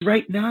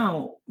Right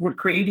now, we're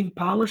creating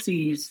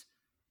policies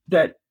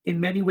that in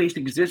many ways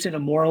exist in a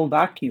moral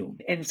vacuum.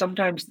 And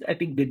sometimes I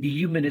think the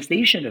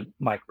dehumanization of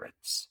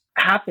migrants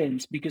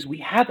happens because we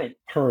haven't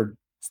heard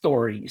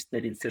stories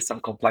that insist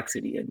on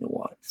complexity and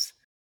nuance.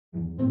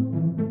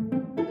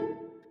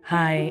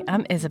 Hi,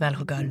 I'm Isabel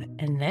Hugal,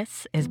 and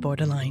this is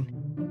Borderline.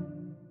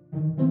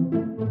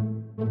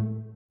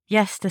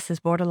 Yes, this is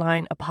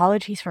Borderline.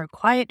 Apologies for a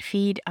quiet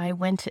feed. I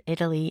went to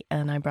Italy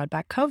and I brought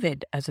back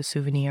COVID as a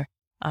souvenir.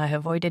 I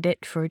avoided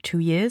it for 2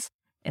 years,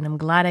 and I'm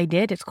glad I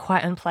did. It's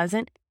quite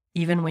unpleasant,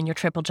 even when you're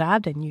triple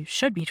jabbed, and you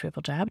should be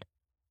triple jabbed.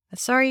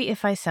 Sorry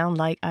if I sound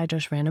like I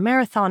just ran a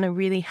marathon. I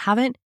really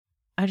haven't.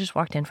 I just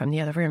walked in from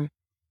the other room.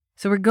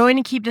 So we're going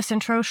to keep this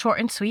intro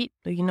short and sweet,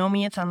 though you know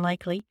me, it's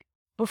unlikely.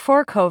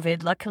 Before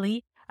COVID,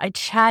 luckily, I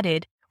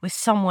chatted with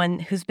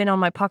someone who's been on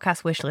my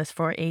podcast wish list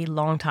for a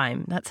long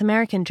time. That's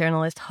American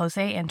journalist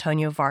Jose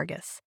Antonio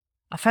Vargas.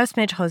 I first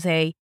met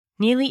Jose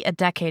nearly a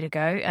decade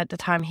ago. At the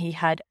time, he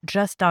had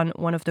just done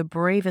one of the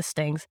bravest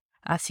things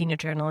I've seen a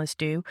journalist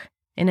do.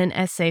 In an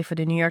essay for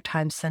the New York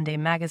Times Sunday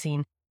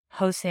magazine,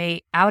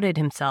 Jose outed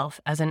himself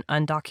as an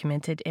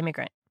undocumented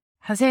immigrant.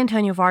 Jose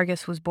Antonio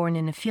Vargas was born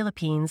in the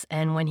Philippines,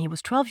 and when he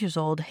was 12 years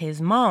old,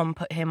 his mom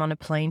put him on a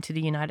plane to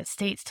the United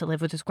States to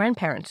live with his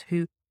grandparents,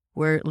 who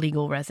were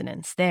legal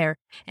residents there.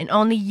 And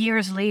only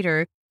years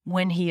later,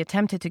 when he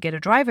attempted to get a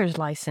driver's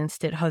license,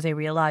 did Jose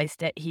realize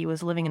that he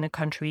was living in a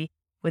country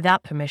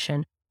without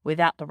permission,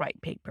 without the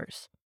right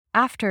papers.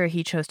 After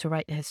he chose to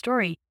write his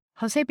story,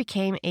 Jose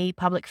became a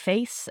public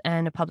face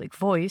and a public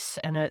voice,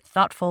 and a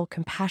thoughtful,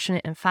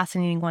 compassionate, and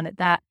fascinating one at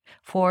that,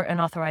 for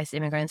unauthorized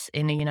immigrants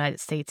in the United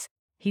States.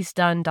 He's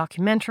done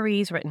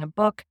documentaries, written a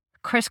book,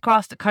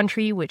 crisscrossed the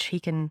country, which he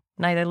can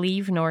neither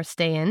leave nor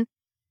stay in,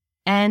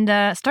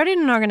 and started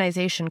an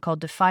organization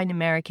called Define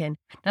American.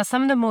 Now,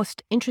 some of the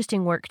most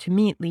interesting work, to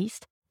me at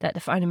least, that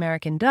Define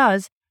American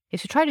does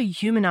is to try to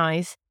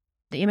humanize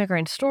the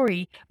immigrant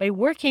story by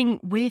working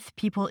with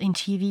people in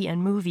TV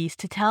and movies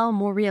to tell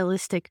more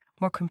realistic,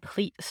 more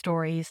complete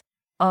stories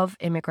of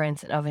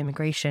immigrants and of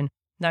immigration.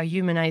 Now,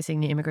 humanizing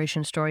the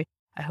immigration story,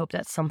 I hope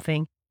that's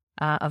something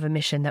of a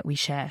mission that we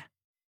share.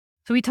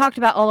 So we talked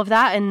about all of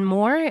that and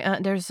more.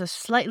 There's a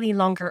slightly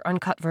longer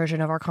uncut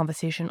version of our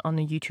conversation on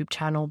the YouTube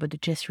channel, but the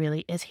gist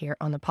really is here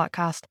on the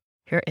podcast.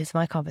 Here is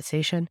my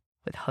conversation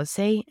with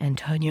Jose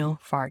Antonio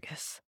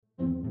Vargas.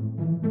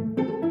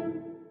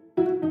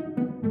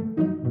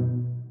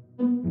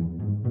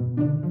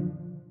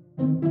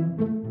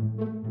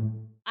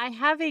 I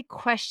have a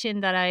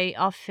question that I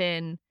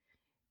often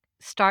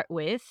start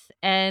with,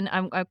 and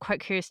I'm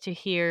quite curious to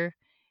hear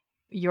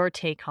your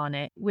take on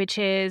it, which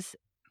is,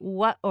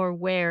 what or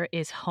where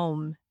is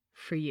home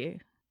for you?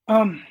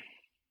 Um,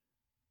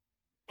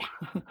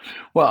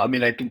 well, I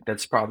mean, I think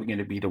that's probably going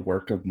to be the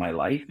work of my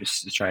life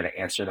is to try to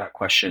answer that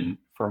question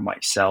for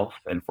myself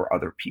and for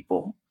other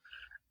people.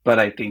 But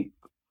I think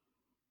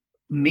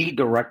me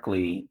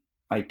directly,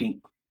 I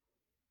think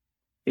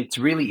it's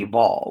really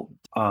evolved.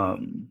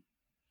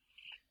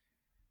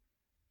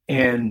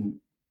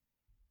 And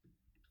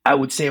I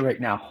would say right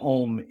now,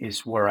 home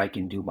is where I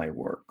can do my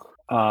work.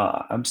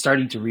 I'm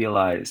starting to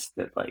realize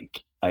that,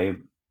 like,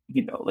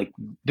 like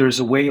there's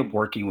a way of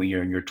working when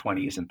you're in your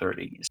 20s and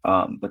 30s.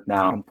 But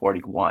now I'm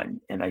 41,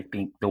 and I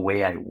think the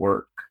way I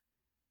work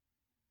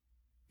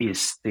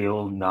is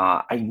still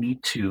not, I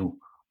need to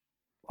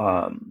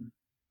um,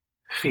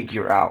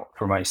 figure out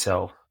for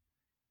myself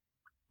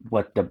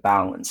what the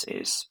balance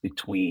is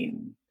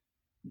between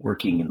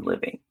working and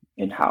living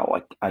and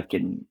how I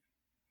can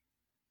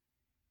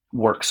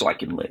work so I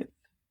can live.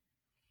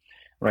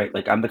 Right?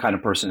 Like I'm the kind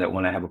of person that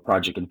when I have a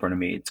project in front of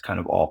me, it's kind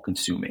of all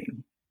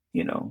consuming,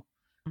 you know,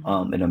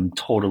 and I'm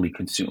totally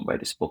consumed by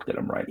this book that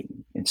I'm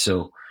writing. And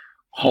so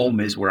home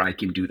is where I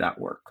can do that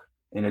work.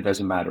 And it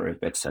doesn't matter if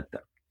it's at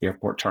the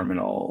airport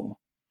terminal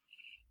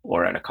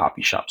or at a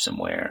coffee shop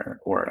somewhere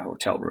or at a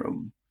hotel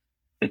room.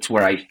 It's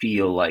where I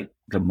feel like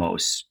the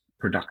most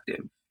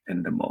productive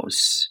and the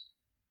most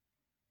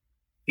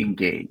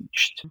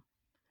engaged.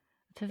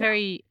 It's a Yeah.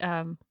 very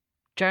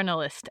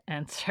journalist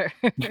answer.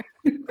 The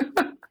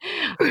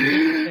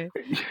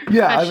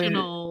Yeah, I mean,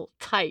 professional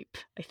type,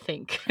 I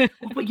think.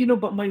 well,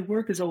 but my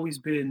work has always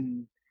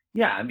been,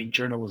 yeah, I mean,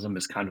 journalism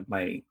is kind of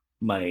my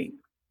my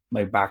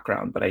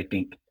background, but I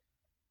think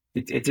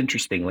it's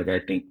interesting. Like I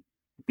think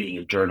being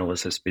a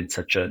journalist has been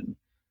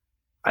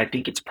I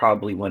think it's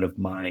probably one of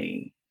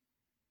my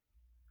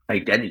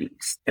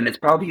identities. And it's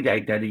probably the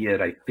identity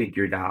that I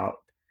figured out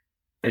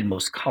and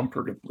most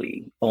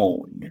comfortably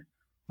own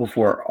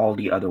before all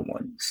the other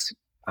ones.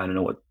 I don't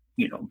know what,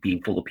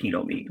 being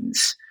Filipino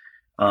means,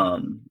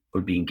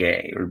 or being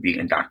gay, or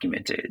being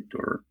undocumented,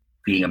 or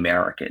being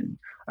American.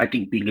 I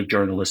think being a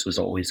journalist was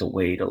always a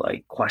way to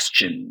like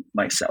question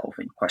myself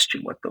and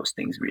question what those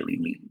things really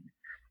mean.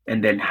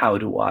 And then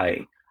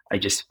I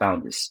just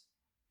found this,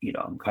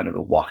 I'm kind of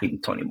a walking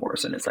Toni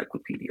Morrison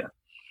encyclopedia.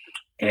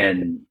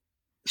 And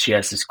she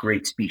has this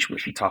great speech where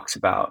she talks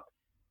about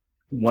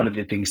one of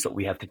the things that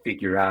we have to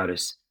figure out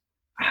is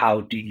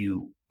how do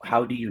you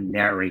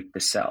narrate the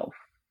self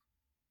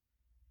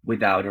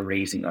without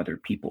erasing other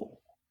people,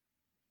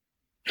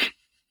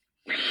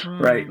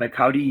 right? Mm. Like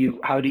how do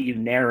you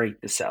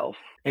narrate the self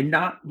and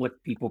not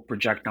what people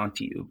project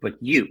onto you, but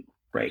you,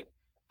 right?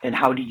 And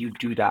how do you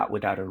do that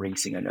without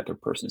erasing another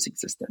person's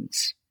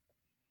existence?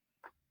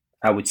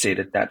 I would say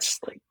that that's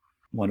like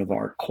one of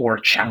our core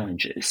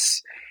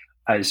challenges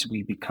as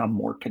we become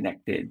more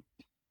connected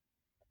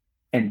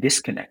and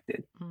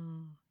disconnected.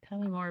 Mm. Tell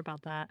me more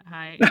about that.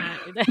 I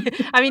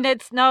mean,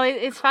 it's no,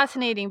 it's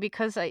fascinating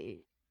because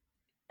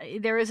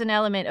there is an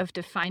element of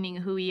defining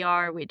who we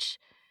are, which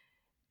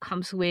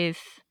comes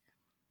with,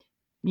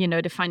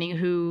 defining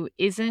who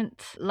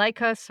isn't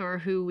like us or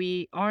who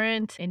we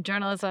aren't. In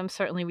journalism,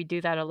 certainly we do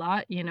that a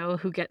lot,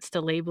 who gets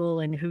the label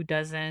and who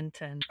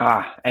doesn't. And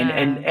uh,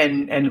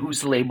 And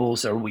whose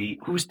labels are we?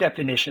 Whose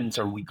definitions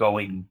are we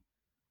going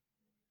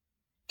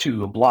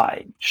to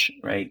oblige?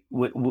 Right?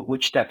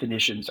 Which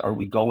definitions are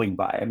we going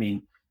by? I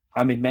mean,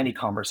 I'm in many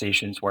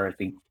conversations where I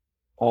think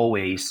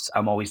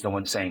I'm always the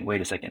one saying, "Wait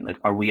a second, like,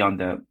 are we on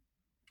the?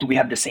 Do we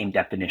have the same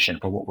definition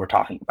for what we're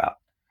talking about?"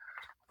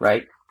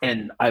 Right?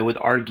 And I would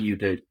argue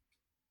that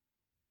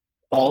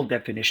all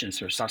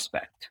definitions are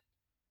suspect.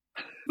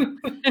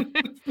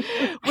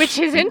 which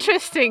is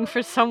interesting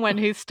for someone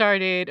who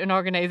started an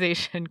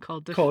organization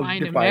called Called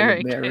Define Define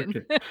American.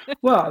 American.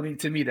 Well, I mean,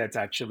 to me,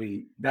 that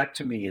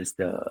to me is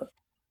the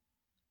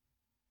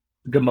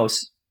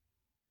most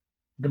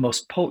the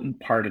most potent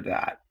part of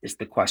that is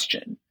the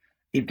question.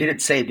 It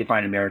didn't say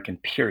Define American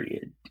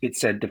period. It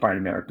said Define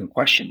American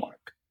question mark,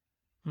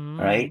 Mm.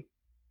 right?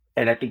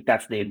 And I think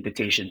that's the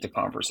invitation to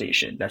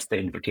conversation. That's the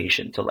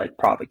invitation to like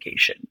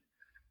provocation,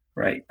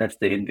 right? That's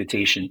the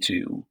invitation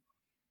to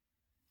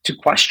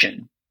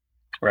question,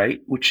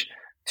 right? Which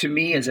to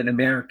me as an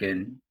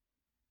American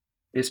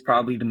is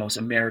probably the most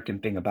American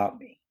thing about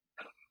me.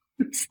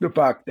 It's the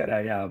fact that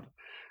I have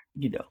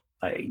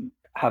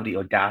the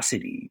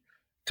audacity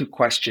to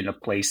question a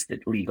place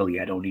that legally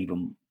I don't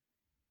even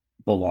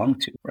belong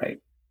to, right?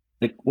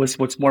 Like,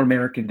 what's more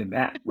American than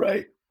that,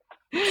 right?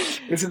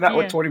 Isn't that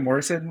what Yeah. Toni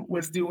Morrison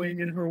was doing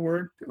in her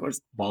work? What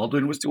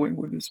Baldwin was doing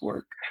with his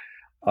work?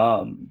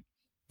 Um,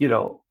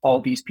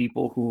 all these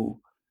people who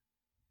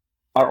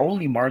are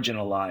only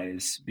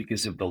marginalized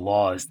because of the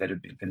laws that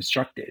have been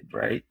constructed,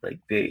 right? Like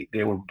they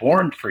were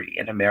born free,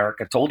 and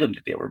America told them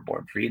that they were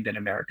born free, and then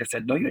America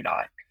said, "No, you're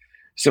not."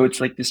 So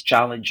it's like this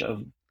challenge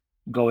of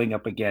going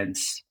up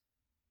against,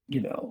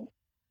 you know,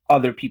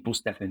 other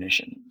people's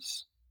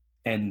definitions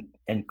and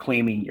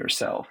claiming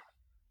yourself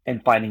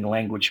and finding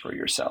language for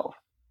yourself.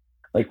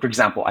 Like for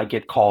example, I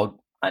get called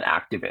an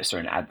activist or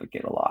an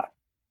advocate a lot.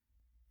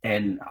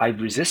 And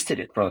I've resisted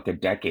it for like a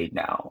decade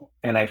now.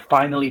 And I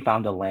finally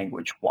found a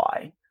language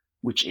why,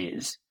 which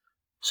is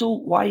so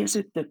why is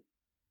it that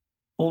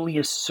only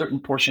a certain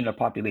portion of the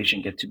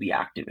population get to be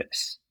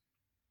activists?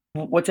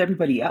 What's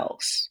everybody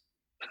else?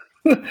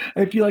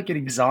 I feel like it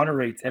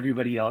exonerates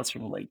everybody else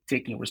from like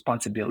taking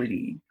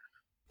responsibility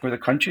for the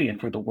country and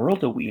for the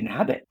world that we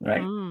inhabit,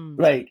 right? Mm.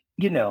 Like,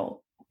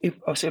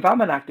 if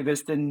I'm an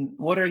activist, then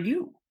what are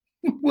you?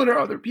 What are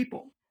other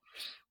people,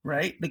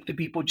 right? Like, the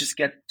people just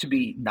get to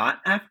be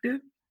not active?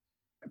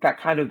 That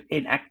kind of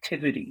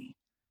inactivity.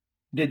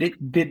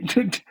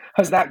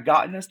 Has that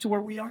gotten us to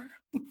where we are?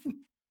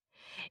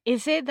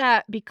 Is it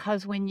that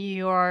because when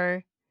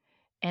you're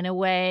in a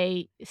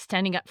way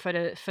standing up for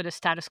the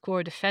status quo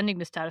or defending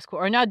the status quo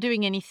or not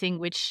doing anything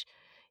which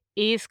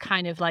is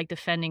kind of like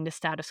defending the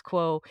status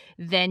quo,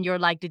 then you're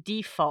like the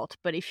default.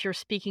 But if you're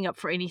speaking up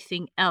for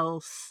anything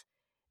else,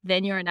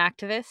 then you're an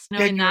activist. No,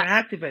 Then in you're an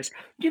that. activist.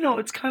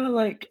 It's kind of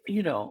like,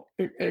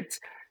 it's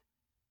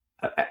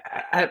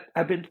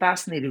I've been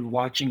fascinated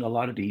watching a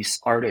lot of these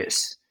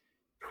artists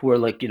who are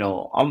like,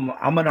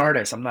 I'm an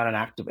artist, I'm not an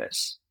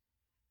activist.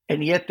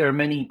 And yet there are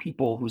many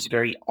people whose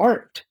very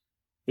art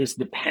is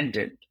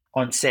dependent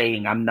on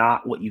saying, I'm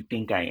not what you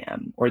think I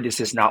am, or this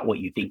is not what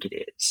you think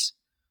it is.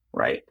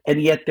 Right. And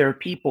yet there are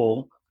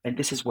people, and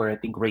this is where I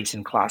think race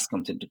and class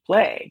comes into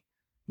play,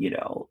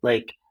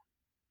 like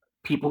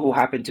people who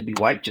happen to be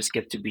white just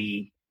get to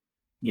be,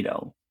 you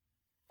know,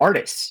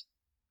 artists.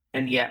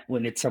 And yet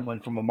when it's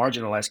someone from a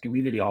marginalized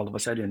community, all of a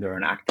sudden they're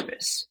an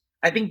activist.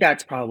 I think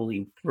that's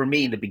probably for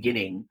me in the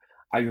beginning.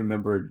 I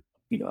remembered,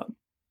 you know,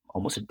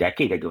 almost a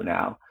decade ago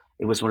now.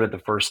 It was one of the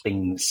first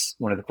events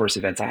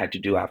I had to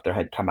do after I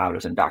had come out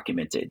as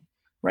undocumented,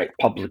 right?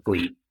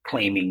 Publicly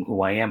claiming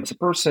who I am as a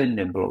person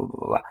and blah, blah,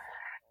 blah, blah.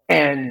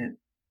 And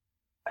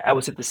I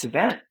was at this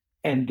event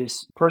and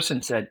this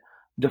person said,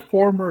 the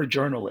former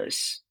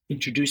journalist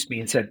introduced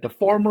me and said, the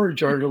former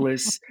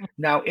journalist,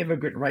 now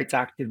immigrant rights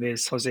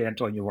activist, Jose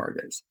Antonio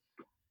Vargas.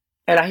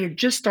 And I had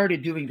just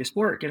started doing this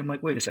work. And I'm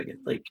like, wait a second,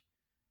 like,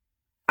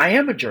 I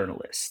am a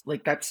journalist.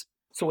 Like,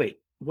 so wait,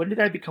 when did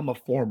I become a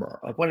former?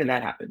 Like, when did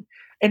that happen?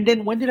 And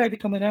then when did I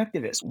become an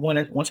activist?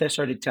 Once I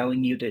started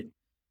telling you that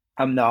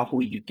I'm not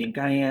who you think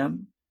I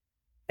am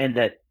and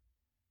that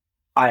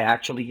I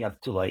actually have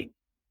to like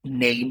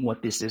name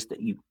what this is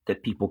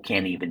that people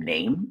can't even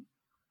name,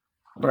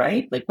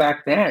 right? Like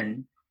back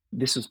then,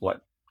 this was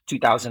what?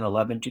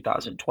 2011,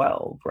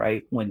 2012,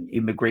 right? When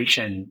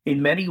immigration,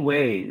 in many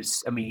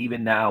ways, I mean,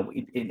 even now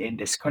in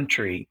this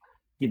country,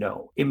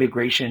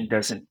 immigration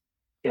doesn't,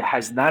 it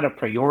has not a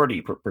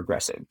priority for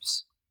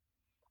progressives,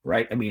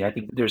 right? I mean, I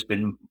think there's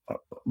been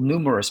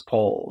numerous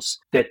polls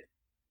that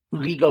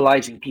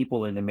legalizing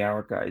people in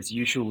America is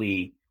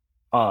usually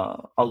a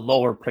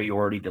lower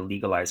priority than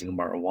legalizing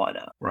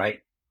marijuana,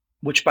 right?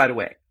 Which, by the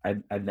way,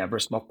 I've never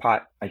smoked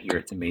pot. I hear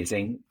it's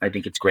amazing. I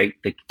think it's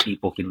great that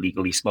people can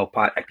legally smoke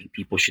pot. I think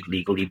people should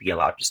legally be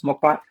allowed to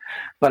smoke pot.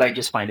 But I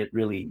just find it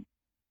really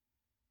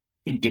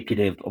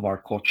indicative of our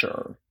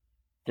culture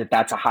that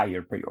that's a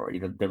higher priority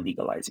than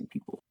legalizing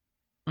people.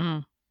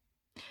 Mm.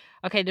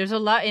 Okay, there's a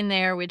lot in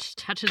there which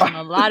touches on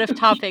a lot of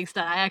topics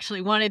that I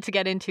actually wanted to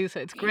get into, so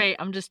it's great.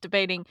 I'm just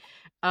debating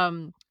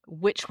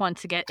which one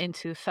to get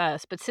into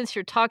first. But since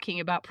you're talking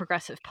about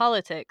progressive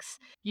politics,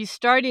 you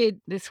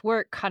started this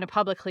work kind of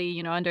publicly,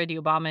 under the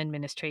Obama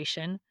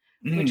administration,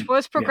 which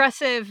was Yeah.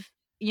 progressive,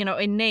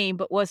 in name,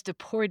 but was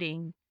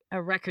deporting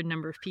a record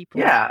number of people.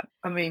 Yeah,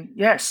 I mean,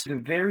 yes, the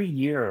very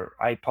year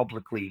I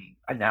publicly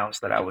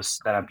announced that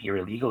I'm here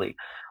illegally,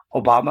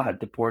 Obama had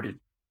deported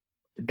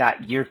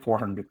that year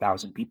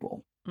 400,000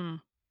 people.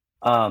 Mm,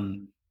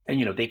 Um,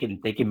 and they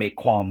can make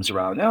qualms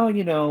around,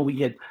 oh,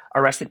 we had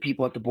arrested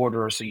people at the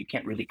border, so you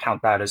can't really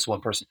count that as one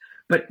person.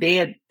 But they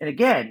had, and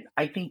again,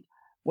 I think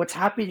what's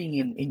happening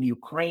in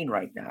Ukraine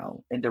right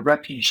now and the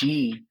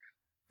refugee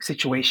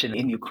situation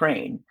in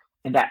Ukraine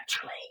and that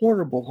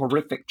horrible,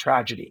 horrific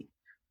tragedy,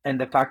 and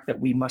the fact that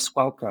we must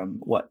welcome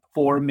what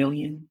 4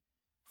 million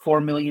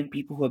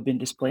people who have been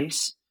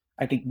displaced.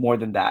 I think more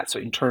than that. So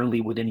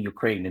internally within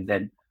Ukraine and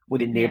then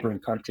within yeah, neighboring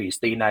countries,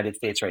 the United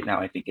States right now,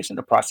 I think, is in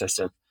the process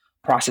of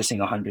processing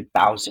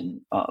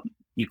 100,000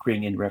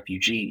 Ukrainian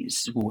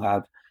refugees who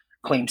have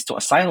claims to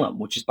asylum,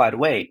 which is, by the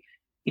way,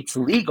 it's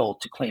legal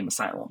to claim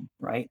asylum,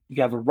 right?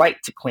 You have a right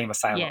to claim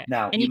asylum. yeah.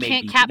 Now, And you you may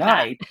can't be cap that.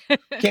 denied,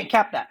 can't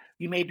cap that.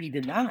 You may be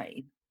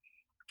denied,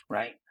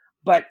 right?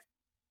 But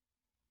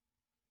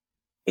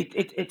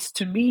it's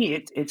to me,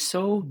 it's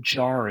so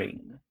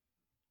jarring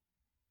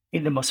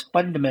in the most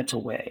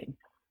fundamental way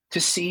to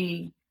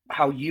see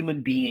how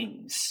human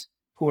beings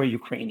who are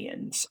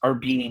Ukrainians are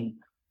being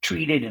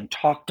treated and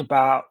talked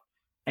about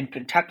and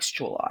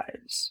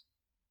contextualized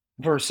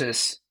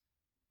versus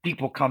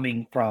people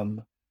coming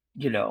from,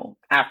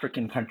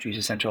 African countries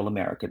or Central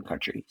American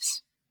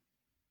countries.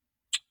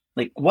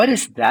 Like, what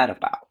is that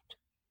about,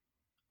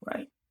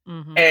 right?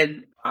 Hmm.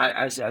 And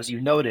as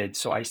you noted,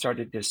 so I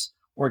started this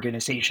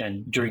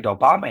organization during the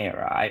Obama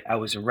era. I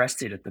was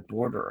arrested at the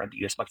border, at the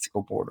U.S.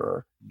 Mexico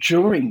border,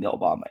 during the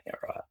Obama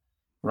era,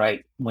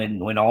 right?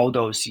 When all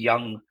those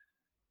young,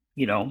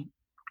 you know,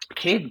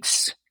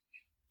 kids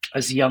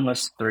as young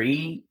as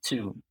 3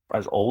 to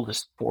as old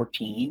as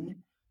 14,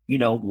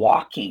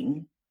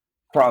 walking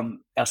from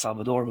El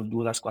Salvador,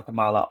 Honduras,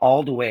 Guatemala,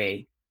 all the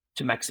way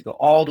to Mexico,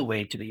 all the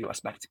way to the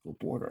U.S. Mexico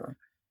border.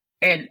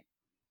 And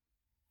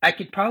I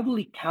could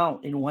probably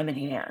count in one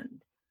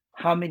hand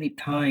how many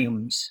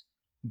times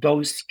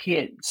those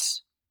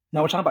kids,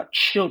 now we're talking about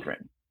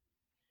children,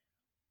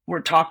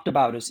 were talked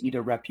about as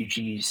either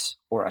refugees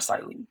or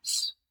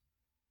asylees.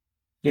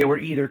 They were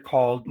either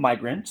called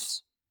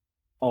migrants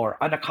or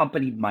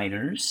unaccompanied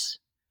minors,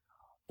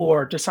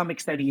 or to some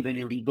extent, even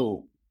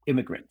illegal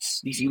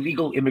immigrants, these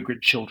illegal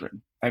immigrant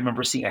children. I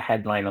remember seeing a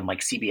headline on like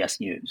CBS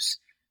News,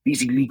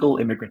 these illegal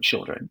immigrant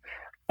children.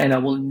 And I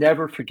will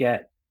never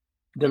forget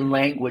the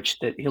language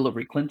that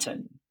Hillary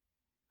Clinton,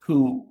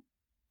 who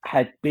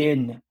had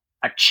been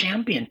a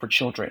champion for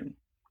children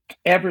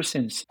ever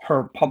since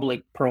her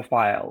public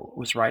profile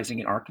was rising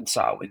in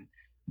Arkansas when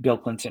Bill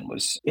Clinton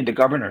was in the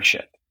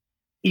governorship.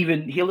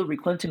 Even Hillary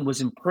Clinton was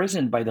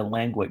imprisoned by the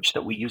language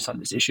that we use on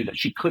this issue, that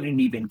she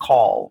couldn't even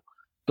call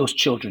those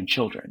children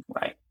children,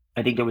 right?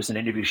 I think there was an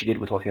interview she did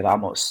with Jorge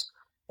Ramos,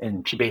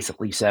 and she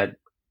basically said,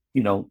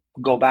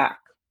 go back,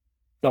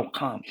 don't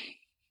come.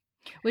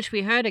 Which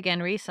we heard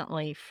again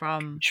recently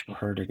from She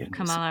heard again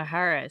recently. Kamala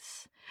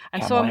Harris.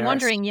 And so Kamala I'm Harris.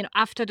 wondering,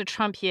 after the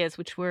Trump years,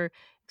 which were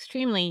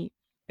extremely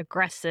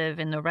aggressive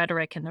in the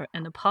rhetoric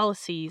and the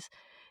policies,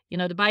 the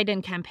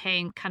Biden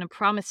campaign kind of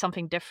promised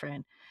something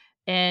different.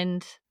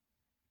 And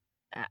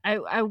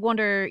I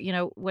wonder,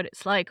 what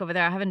it's like over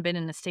there. I haven't been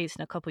in the States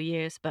in a couple of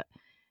years, but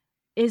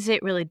is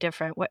it really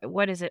different?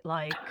 What is it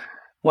like?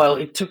 Well,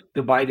 it took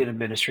the Biden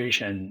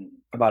administration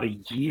about a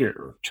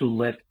year to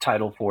lift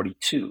Title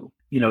 42.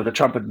 The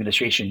Trump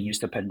administration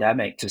used the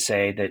pandemic to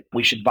say that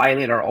we should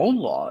violate our own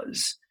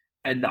laws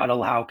and not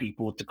allow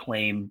people to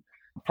claim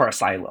for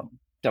asylum,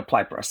 to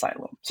apply for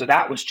asylum. So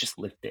that was just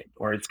lifted,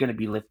 or it's going to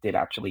be lifted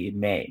actually in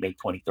May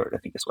 23rd, I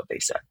think is what they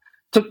said.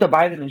 It took the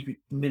Biden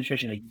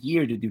administration a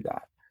year to do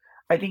that.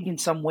 I think in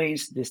some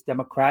ways, this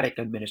Democratic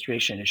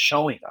administration is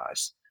showing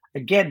us,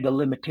 again, the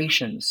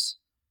limitations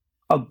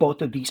of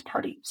both of these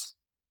parties.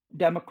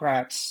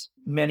 Democrats,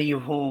 many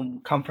of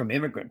whom come from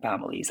immigrant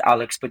families,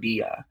 Alex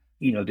Padilla,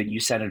 the new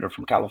senator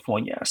from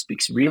California,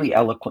 speaks really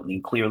eloquently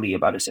and clearly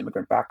about his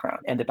immigrant background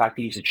and the fact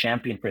that he's a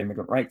champion for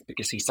immigrant rights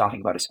because he's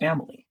talking about his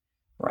family,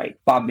 right?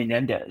 Bob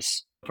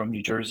Menendez from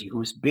New Jersey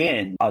who's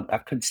been a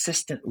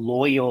consistent,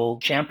 loyal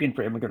champion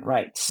for immigrant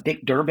rights.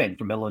 Dick Durbin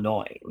from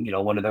Illinois,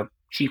 one of the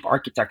chief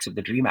architects of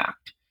the DREAM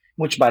Act,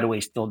 which, by the way,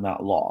 is still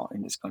not law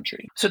in this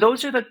country. So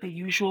those are the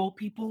usual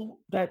people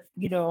that,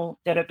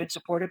 that have been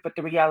supported. But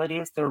the reality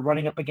is they're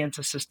running up against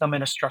a system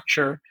and a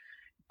structure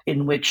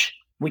in which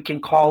we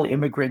can call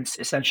immigrants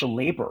essential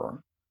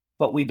labor,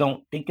 but we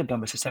don't think of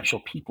them as essential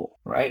people,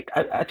 right?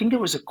 I think there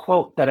was a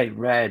quote that I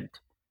read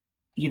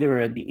either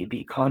in the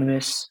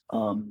Economist,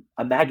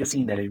 a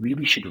magazine that I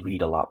really should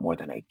read a lot more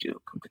than I do,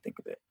 come to think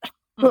of it.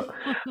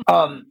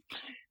 um,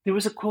 there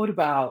was a quote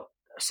about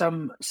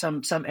some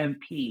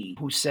MP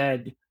who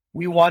said,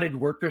 "We wanted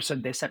workers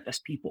and they sent us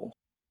people."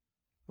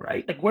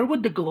 Right? Like, where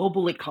would the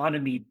global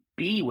economy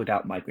be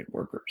without migrant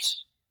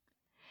workers?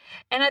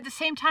 And at the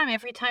same time,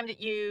 every time that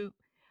you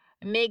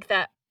make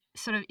that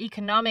sort of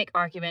economic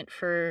argument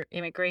for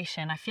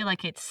immigration, I feel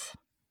like it's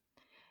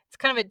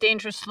kind of a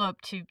dangerous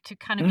slope to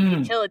kind of be Mm.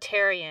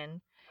 utilitarian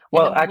in the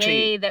Well, way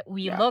actually, that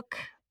we yeah, look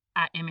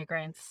at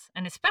immigrants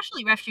and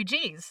especially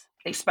refugees.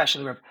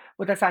 especially,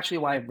 well, that's actually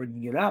why I'm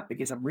bringing it up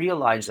because I'm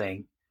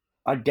realizing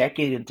a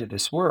decade into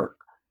this work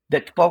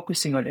that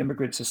focusing on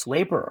immigrants as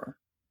labor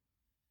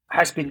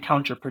has been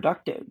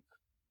counterproductive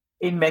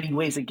in many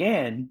ways.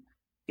 Again,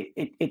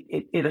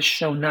 it has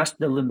shown us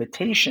the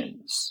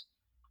limitations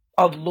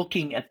of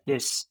looking at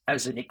this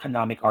as an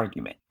economic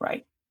argument,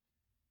 right?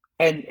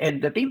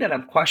 And the thing that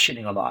I'm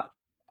questioning a lot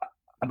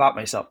about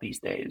myself these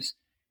days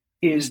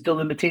is the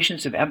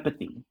limitations of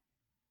empathy.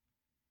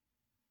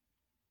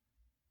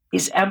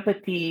 Is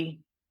empathy,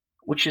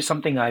 which is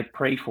something I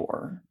pray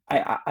for,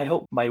 I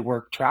hope my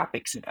work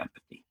traffics in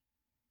empathy.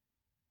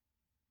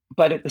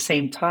 But at the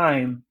same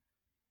time,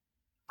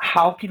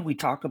 how can we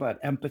talk about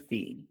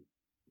empathy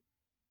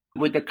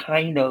with the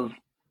kind of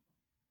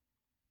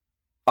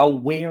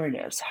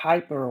awareness,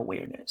 hyper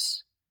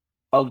awareness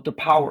of the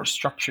power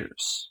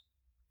structures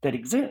that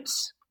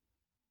exist?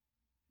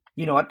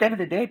 At the end of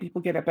the day,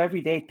 people get up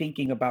every day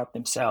thinking about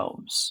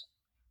themselves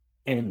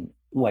and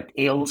what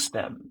ails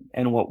them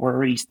and what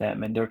worries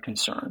them and their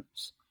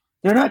concerns.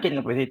 They're not getting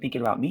up every day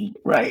thinking about me,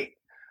 right?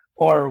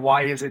 Or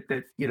why is it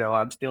that,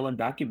 I'm still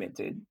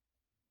undocumented?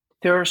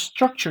 There are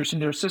structures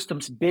and there are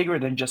systems bigger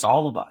than just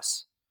all of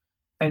us.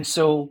 And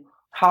so,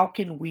 how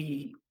can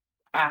we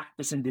act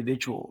as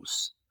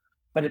individuals,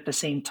 but at the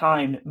same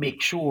time,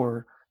 make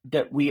sure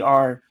that we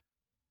are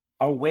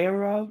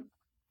aware of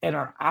and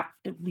are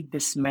actively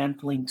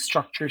dismantling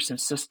structures and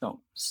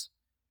systems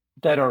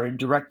that are in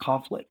direct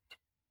conflict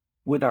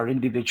with our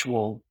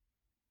individual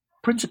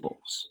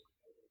principles?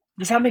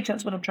 Does that make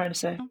sense what I'm trying to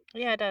say?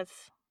 Yeah, it does.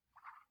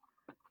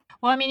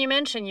 Well, I mean, you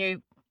mentioned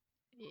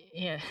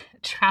yeah,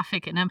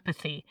 traffic and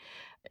empathy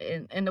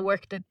in the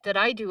work that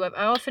I do.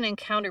 I often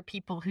encounter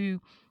people who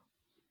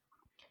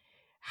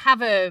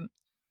have a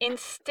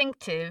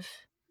instinctive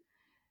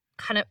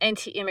kind of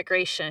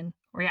anti-immigration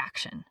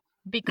reaction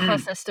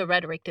because Mm, that's the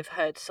rhetoric they've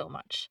heard so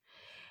much.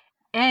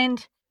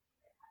 And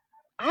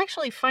I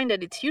actually find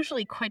that it's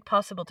usually quite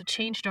possible to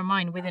change their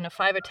mind within a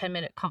 5 or 10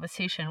 minute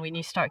conversation when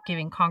you start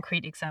giving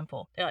concrete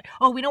example. They're like,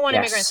 "Oh, we don't want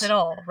immigrants at yes.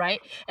 all,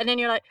 right?" And then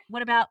you're like,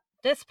 "What about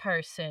this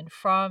person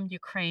from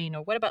Ukraine,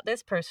 or what about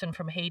this person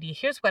from Haiti?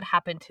 Here's what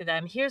happened to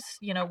them. Here's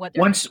what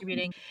they're Once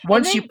contributing." And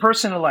once you then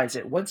personalize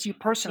it,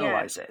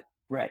 yeah,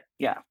 right?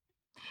 Yeah.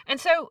 and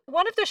so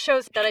one of the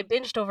shows that I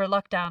binged over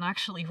lockdown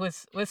actually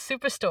was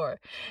Superstore.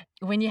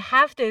 When you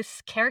have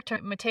this character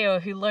Mateo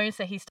who learns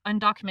that he's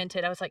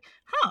undocumented, I was like,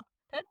 huh,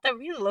 that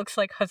really looks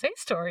like Jose's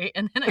story.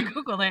 And then I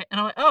Googled it and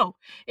I'm like, oh,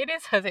 it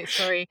is Jose's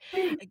story.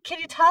 Can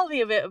you tell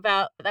me a bit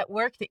about that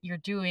work that you're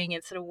doing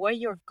and sort of what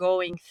you're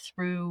going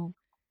through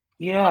pop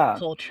Yeah.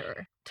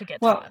 culture to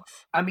get to Well,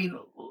 this? I mean,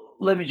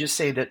 let me just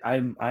say that I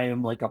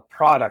am like a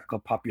product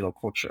of popular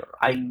culture.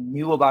 I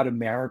knew about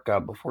America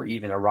before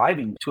even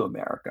arriving to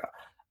America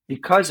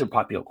because of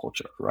popular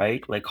culture,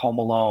 right? Like Home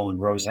Alone,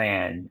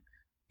 Roseanne,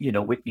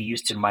 Whitney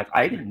Houston, Mike.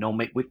 I didn't know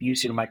Whitney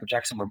Houston and Michael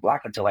Jackson were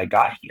black until I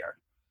got here.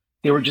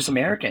 They were just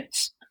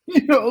Americans.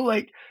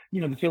 Like,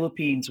 the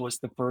Philippines was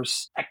the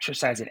first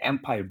exercise in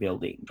empire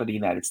building for the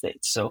United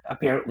States. So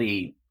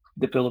apparently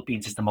the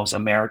Philippines is the most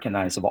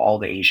Americanized of all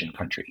the Asian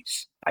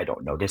countries. I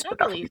don't know this, I but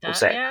that's what believe people that,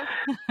 say. yeah.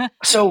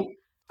 So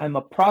I'm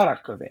a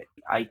product of it.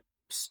 I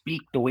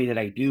speak the way that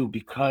I do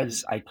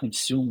because I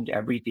consumed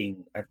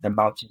everything at the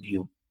Mountain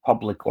View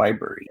Public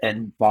Library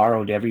and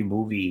borrowed every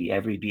movie,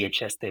 every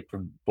VHS tape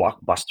from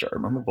Blockbuster.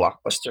 Remember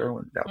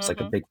Blockbuster? That was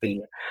like a Mm-hmm. big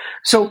thing.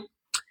 So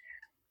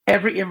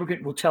every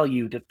immigrant will tell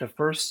you that the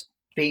first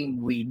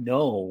thing we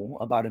know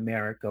about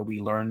America we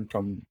learn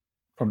from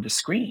the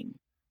screen,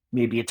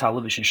 maybe a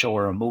television show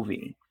or a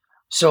movie.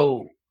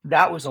 So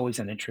that was always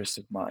an interest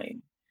of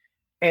mine.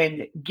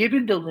 And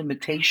given the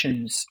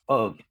limitations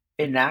of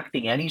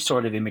enacting any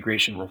sort of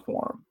immigration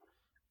reform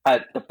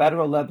at the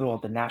federal level or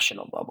the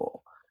national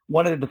level,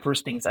 one of the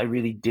first things I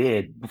really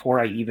did before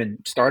I even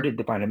started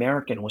Define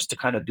American was to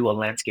kind of do a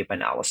landscape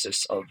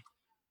analysis of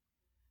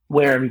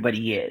where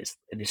everybody is.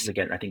 And this is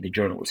again, I think the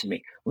journalist in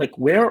me. Like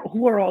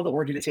who are all the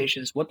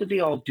organizations? What do they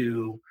all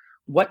do?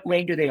 What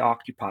lane do they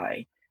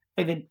occupy?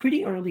 And then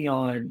pretty early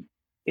on,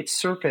 it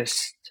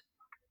surfaced,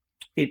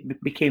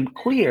 became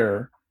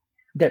clear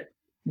that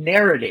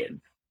narrative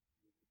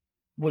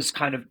was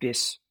kind of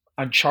this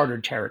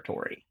uncharted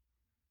territory,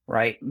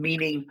 right?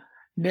 Meaning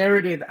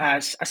narrative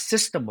as a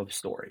system of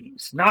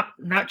stories, not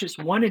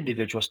just one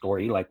individual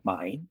story like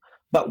mine,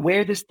 but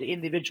where does the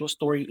individual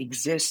story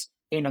exist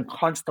in a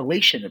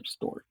constellation of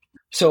stories?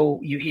 So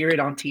you hear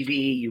it on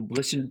TV, you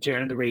listen to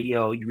it on the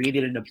radio, you read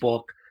it in a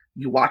book,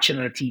 you watch it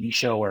on a TV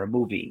show or a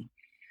movie.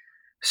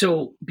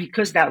 So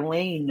because that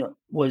terrain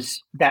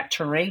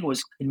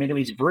was in many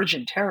ways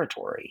virgin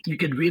territory, you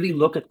could really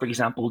look at, for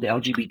example, the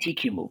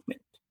LGBTQ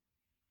movement,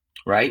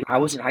 right? I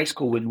was in high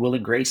school when Will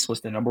and Grace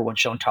was the number one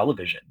show on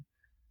television.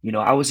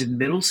 I was in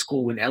middle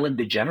school when Ellen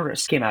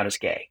DeGeneres came out as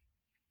gay,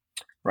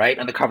 right?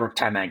 On the cover of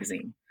Time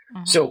magazine.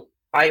 Mm-hmm. So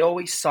I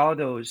always saw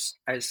those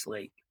as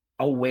like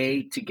a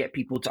way to get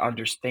people to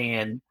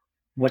understand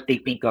what they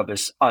think of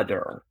as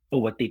other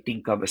or what they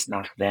think of as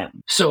not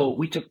them. So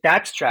we took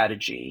that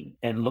strategy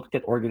and looked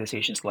at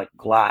organizations like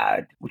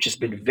GLAAD, which has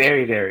been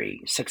very,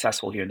 very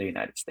successful here in the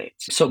United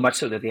States. So much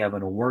so that they have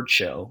an award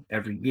show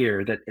every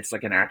year that it's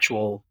like an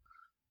actual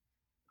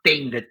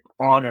thing that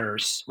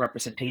honors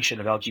representation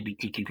of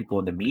LGBTQ people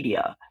in the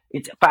media.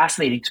 It's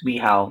fascinating to me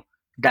how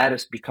that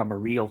has become a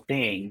real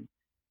thing,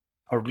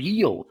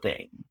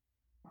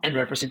 and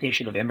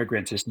representation of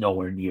immigrants is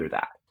nowhere near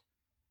that,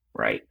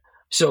 right?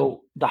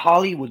 So the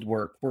Hollywood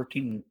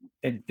working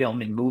in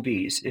film and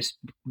movies, is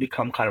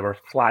become kind of our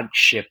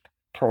flagship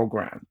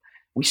program.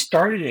 We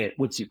started it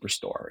with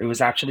Superstore. It was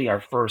actually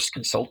our first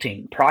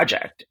consulting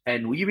project,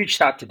 and we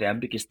reached out to them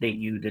because they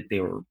knew that they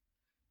were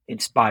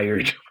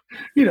inspired.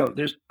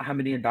 There's how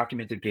many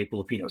undocumented gay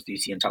Filipinos do you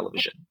see on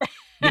television?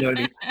 You know what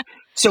I mean?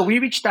 So we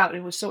reached out, and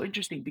it was so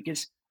interesting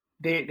because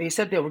they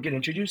said they were going to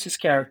introduce this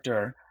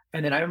character.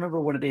 And then I remember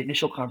one of the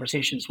initial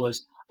conversations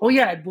was, oh,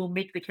 yeah, we'll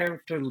make the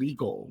character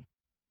legal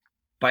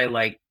by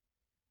the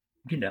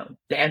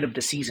end of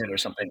the season or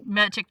something.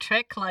 Magic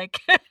trick, like,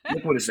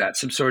 Like, what is that?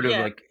 Some sort of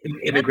yeah, like that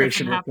doesn't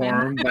immigration happen.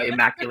 reform by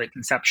immaculate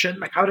conception?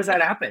 Like, how does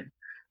that happen?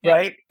 Yeah.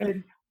 Right.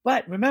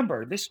 But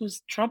remember, this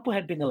was Trump who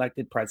had been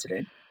elected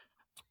president.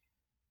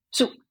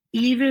 So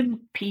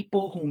even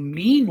people who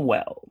mean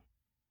well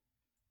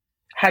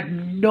had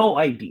no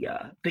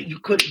idea that you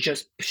couldn't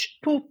just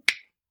poof,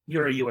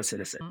 you're a US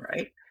citizen, Mm.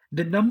 right?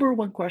 The number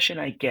one question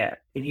I get,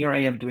 and here I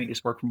am doing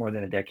this work for more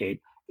than a decade,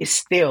 is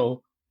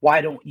still,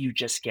 why don't you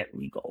just get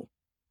legal?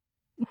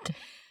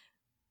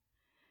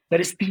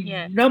 That is the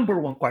Yeah. number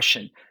one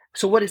question.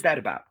 So what is that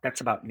about?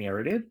 That's about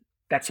narrative.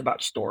 That's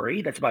about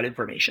story. That's about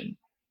information,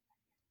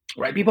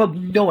 right? People have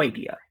no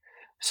idea.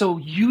 So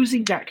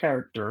using that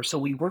character, so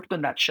we worked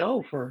on that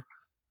show for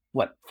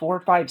what, 4 or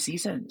 5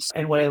 seasons.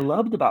 And what I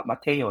loved about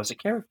Mateo as a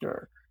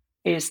character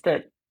is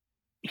that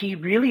he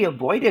really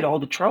avoided all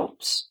the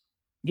tropes.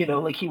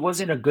 Like he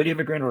wasn't a good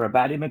immigrant or a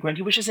bad immigrant.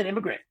 He was just an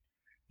immigrant.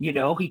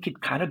 He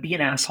could kind of be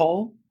an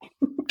asshole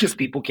because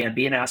people can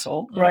be an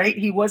asshole, Mm. right?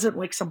 He wasn't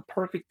like some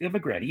perfect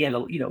immigrant. He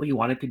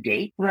wanted to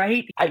date,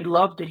 right? I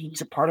love that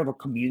he's a part of a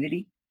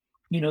community.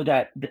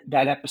 That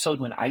episode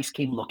when ICE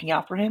came looking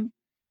out for him,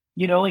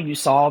 and you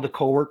saw the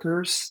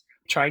coworkers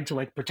trying to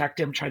like protect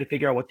him, trying to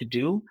figure out what to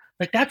do.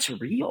 Like that's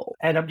real.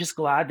 And I'm just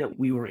glad that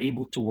we were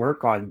able to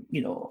work on,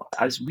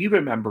 as we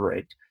remember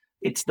it,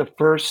 it's the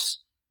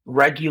first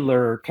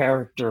regular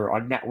character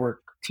on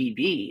network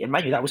TV. And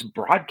mind you, that was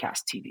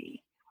broadcast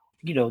TV,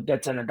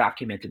 that's an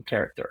undocumented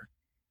character.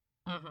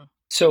 Mm-hmm.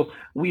 So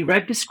we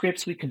read the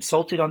scripts, we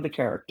consulted on the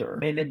character,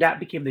 and then that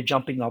became the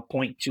jumping off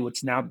point to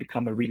what's now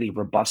become a really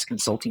robust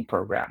consulting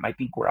program. I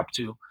think we're up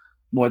to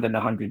more than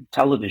 100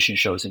 television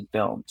shows and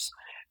films.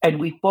 And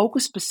we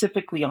focus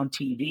specifically on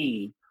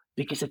TV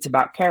because it's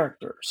about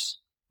characters,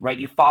 right?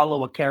 You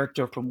follow a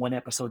character from one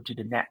episode to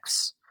the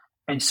next.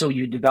 And so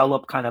you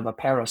develop kind of a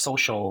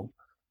parasocial,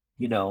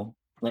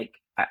 like,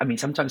 I mean,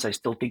 sometimes I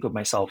still think of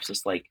myself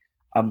as like,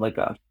 I'm like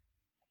a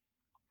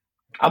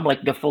I'm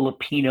like the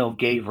Filipino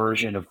gay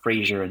version of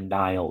Frasier and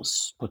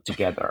Niles put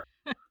together.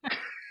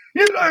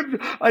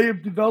 I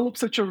have developed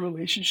such a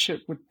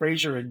relationship with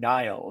Frasier and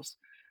Niles,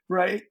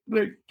 right?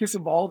 Like, because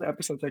of all the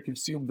episodes I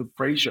consumed of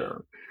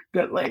Frasier,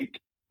 that like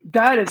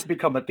that has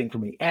become a thing for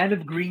me. Anne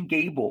of Green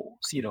Gables,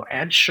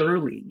 Anne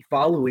Shirley,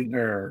 following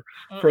her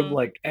from Mm-mm.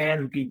 like Anne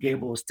of Green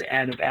Gables to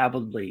Anne of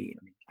Avonlea.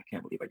 I mean, I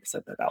can't believe I just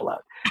said that out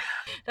loud.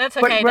 That's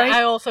But okay. right,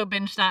 I also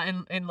binged that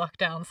in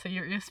lockdown, so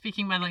you're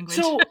speaking my language.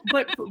 so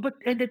but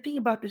and the thing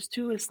about this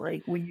too is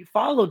like when you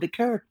follow the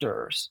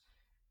characters,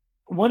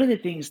 one of the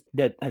things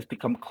that has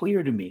become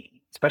clear to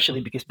me,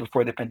 especially because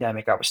before the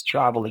pandemic I was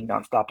traveling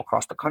nonstop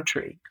across the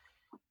country,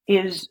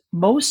 is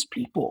most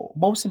people,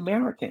 most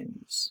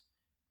Americans,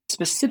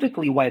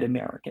 specifically white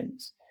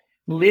Americans,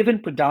 live in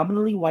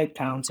predominantly white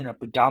towns and have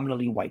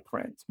predominantly white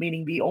friends,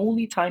 meaning the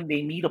only time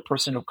they meet a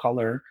person of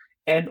color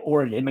and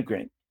or an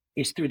immigrant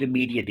is through the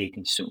media they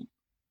consume.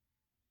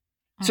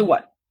 So Mm-hmm.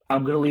 what?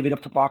 I'm going to leave it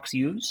up to Fox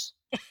News.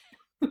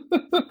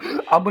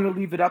 I'm going to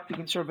leave it up to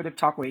conservative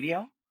talk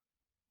radio,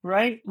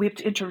 right? We have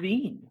to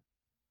intervene.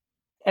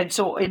 And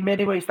so in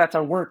many ways, that's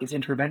our work is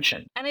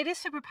intervention. And it is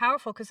super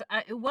powerful because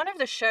one of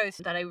the shows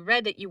that I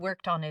read that you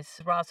worked on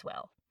is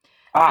Roswell.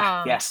 Ah,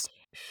 Um, yes,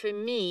 for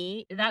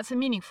me, that's a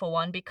meaningful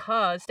one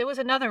because there was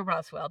another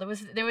Roswell. There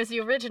was the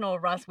original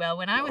Roswell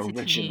when I the was a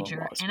original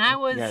teenager, and I Roswell.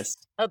 was Yes.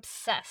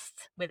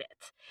 obsessed with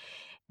it.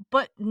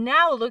 But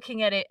now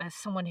looking at it as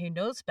someone who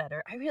knows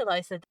better, I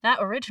realize that that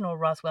original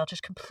Roswell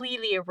just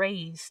completely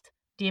erased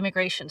the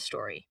immigration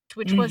story,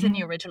 which was in the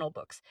Hmm. original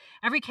books.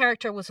 Every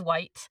character was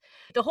white.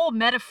 The whole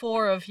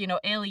metaphor of,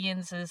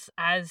 aliens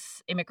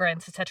as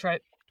immigrants, etc.,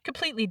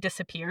 completely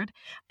disappeared,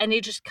 and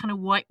they just kind of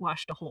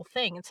whitewashed the whole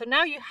thing. And so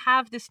now you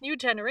have this new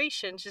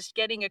generation just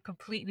getting a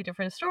completely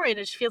different story, and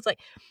it just feels like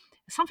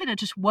something that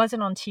just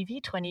wasn't on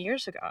TV 20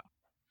 years ago.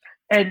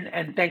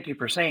 And thank you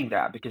for saying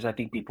that because I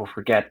think people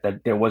forget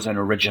that there was an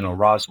original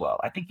Roswell.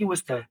 I think it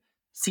was the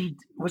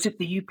was it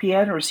the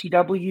UPN or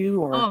CW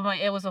or Oh my!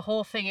 It was a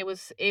whole thing. It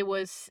was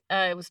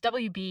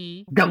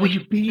WB, and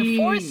then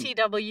before WB?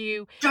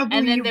 CW,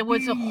 and then there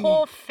was a WB.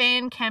 whole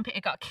fan campaign.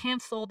 It got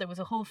canceled. There was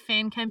a whole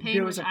fan There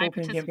campaign was which a I whole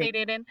fan campaign.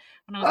 participated in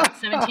when I was like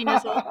 17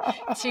 years old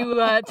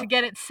to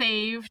get it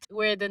saved.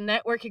 Where the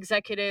network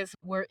executives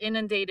were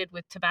inundated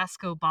with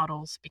Tabasco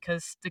bottles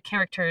because the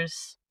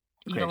characters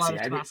eat a Okay, lot see,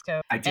 of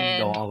Tabasco, I didn't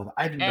know and all of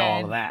I didn't know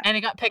all of and that. and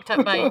it got picked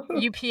up by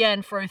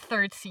UPN for a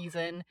third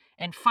season.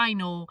 And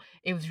final,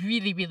 it was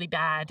really really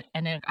bad,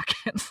 and then it got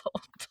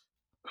canceled.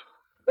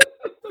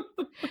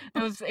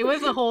 It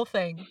was a whole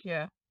thing.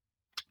 Yeah.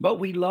 But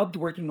we loved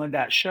working on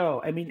that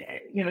show. I mean,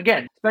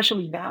 again,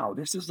 especially now,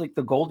 this is like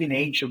the golden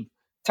age of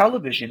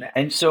television.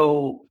 And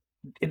so,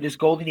 in this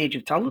golden age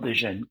of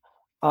television,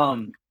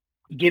 um,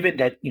 given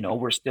that,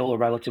 we're still a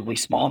relatively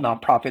small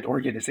nonprofit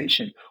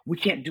organization, we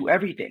can't do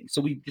everything.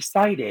 So, we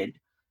decided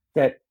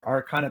that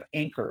our kind of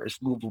anchor is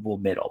movable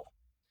middle.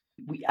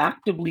 We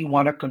actively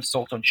want to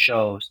consult on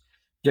shows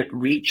that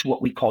reach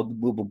what we call the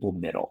movable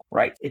middle,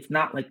 right? It's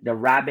not like the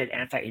rabid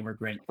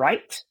anti-immigrant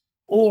right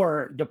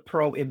or the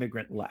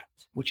pro-immigrant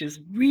left, which is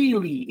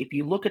really, if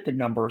you look at the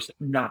numbers,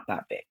 not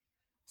that big.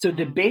 So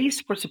the Mm-hmm.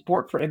 base for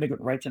support for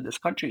immigrant rights in this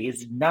country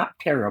is not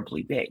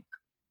terribly big.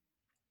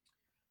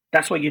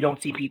 That's why you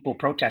don't see people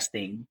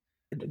protesting.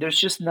 There's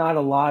just not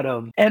a lot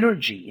of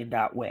energy in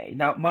that way.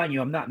 Now, mind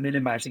you, I'm not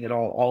minimizing at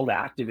all the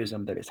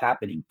activism that is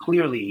happening.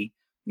 Clearly,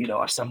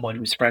 as someone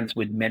who's friends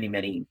with many,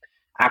 many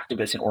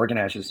activists and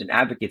organizers and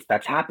advocates,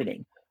 that's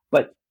happening.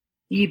 But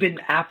even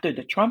after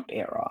the Trump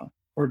era,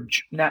 or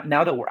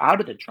now that we're out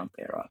of the Trump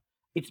era,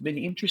 it's been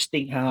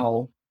interesting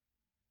how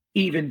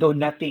even though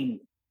nothing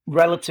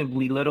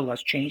relatively little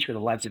has changed for the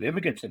lives of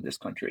immigrants in this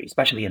country,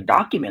 especially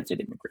undocumented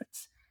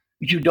immigrants,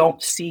 you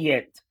don't see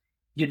it,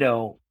 you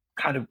know,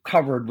 kind of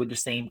covered with the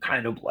same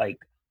kind of like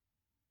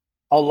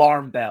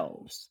alarm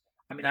bells.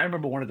 I mean, I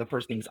remember one of the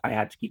first things I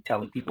had to keep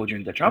telling people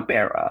during the Trump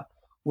era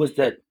was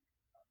that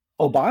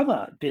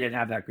Obama didn't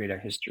have that great a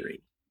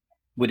history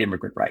with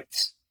immigrant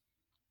rights.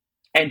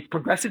 And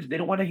progressives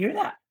didn't want to hear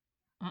that.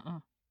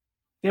 Mm-mm.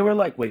 They were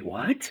like, wait,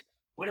 what?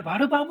 What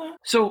about Obama?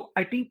 So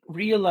I think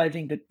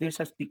realizing that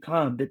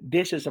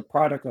this is a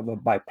product of a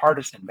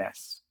bipartisan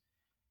mess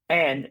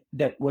and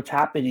that what's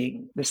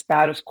happening, the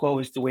status quo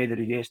is the way that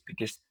it is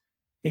because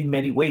in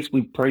many ways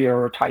we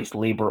prioritize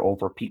labor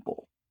over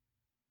people.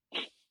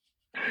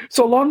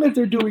 So long as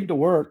they're doing the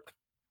work,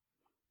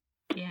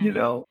 Yeah. you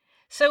know,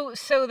 So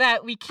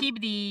that we keep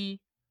the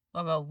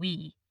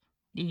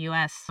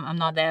US, I'm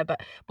not there,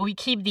 but we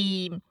keep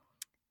the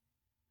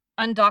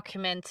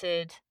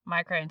undocumented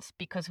migrants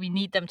because we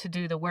need them to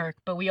do the work,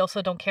 but we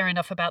also don't care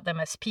enough about them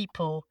as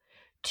people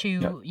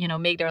yep, to,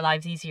 make their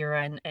lives easier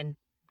and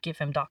give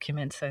them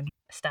documents and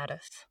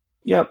status.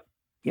 yep,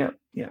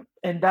 yep.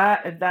 And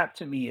that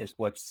to me is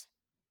what's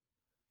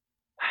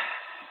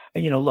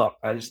and look,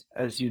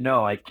 as you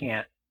know,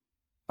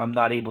 I'm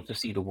not able to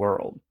see the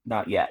world,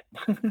 not yet.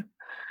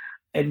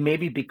 And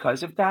maybe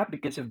because of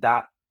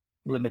that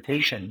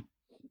limitation,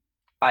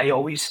 I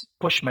always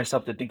push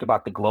myself to think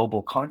about the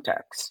global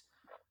context.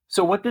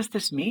 So, what does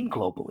this mean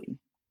globally?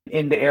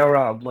 In the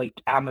era of like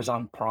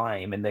Amazon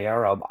Prime, in the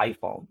era of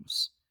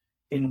iPhones,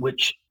 in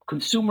which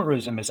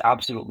consumerism is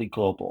absolutely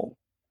global,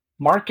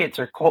 markets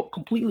are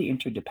completely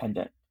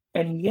interdependent.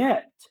 And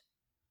yet,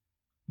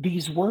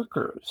 these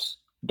workers,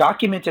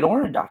 documented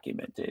or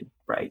undocumented,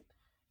 right?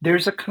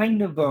 There's a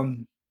kind of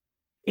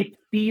it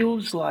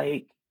feels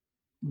like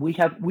we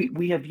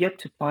have yet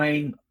to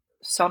find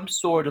some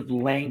sort of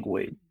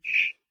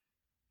language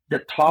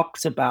that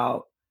talks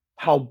about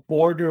how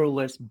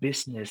borderless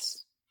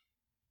business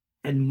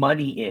and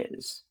money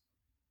is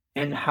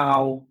and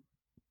how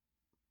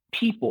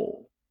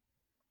people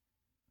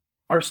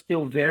are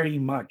still very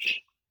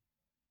much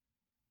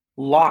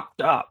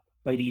locked up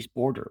by these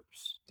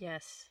borders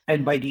Yes,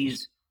 and by yes.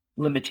 these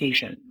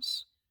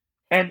limitations.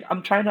 And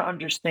I'm trying to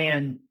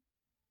understand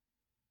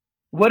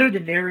what are the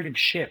narrative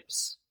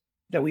shifts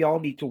that we all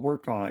need to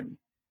work on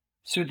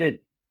so that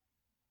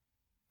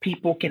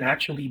people can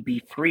actually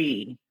be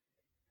free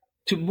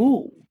to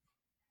move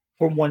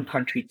from one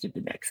country to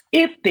the next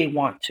if they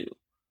want to.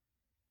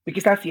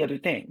 Because that's the other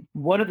thing.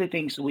 One of the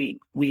things we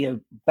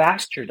have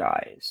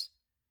bastardized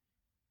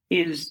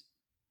is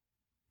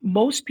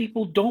most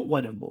people don't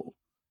want to move.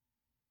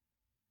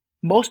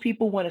 Most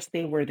people want to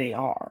stay where they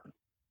are.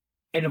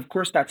 And of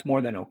course, that's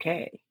more than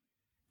okay,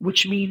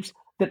 which means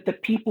that the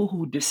people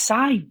who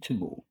decide to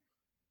move,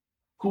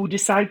 who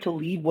decide to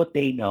leave what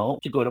they know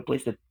to go to a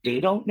place that they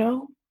don't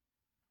know,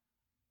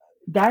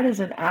 that is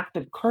an act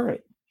of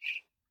courage.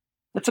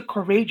 That's a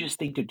courageous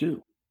thing to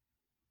do.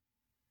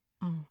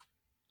 Mm.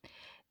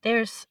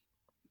 There's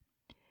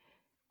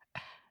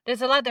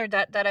there's a lot there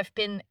that I've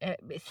been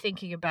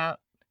thinking about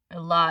a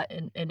lot,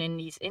 and in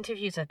these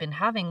interviews I've been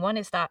having. One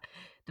is that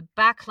the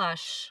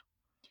backlash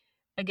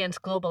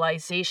against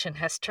globalization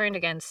has turned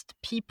against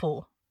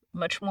people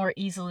much more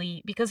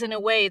easily, because in a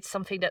way it's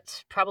something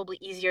that's probably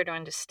easier to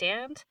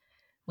understand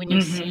when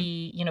you Hmm.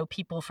 see,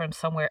 people from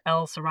somewhere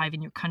else arrive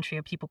in your country,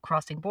 or people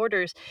crossing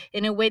borders,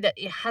 in a way that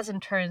it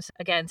hasn't turned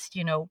against,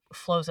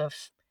 flows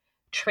of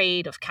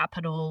trade, of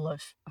capital,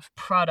 of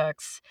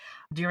products.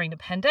 During the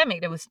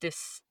pandemic, there was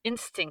this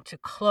instinct to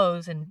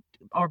close and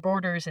our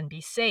borders and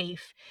be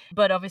safe.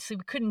 But obviously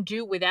we couldn't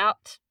do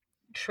without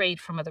trade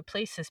from other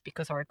places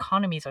because our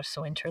economies are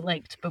so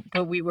interlinked.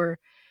 But we were,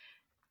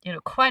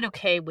 quite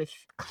okay with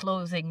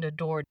closing the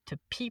door to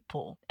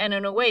people. And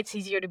in a way, it's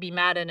easier to be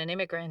mad at an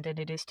immigrant than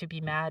it is to be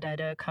mad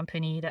at a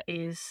company that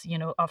is,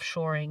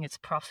 offshoring its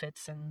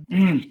profits. And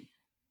Mm.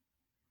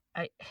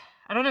 I,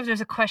 I don't know if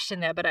there's a question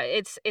there, but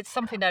it's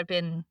something that I've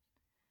been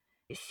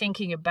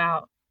thinking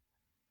about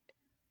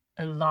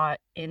a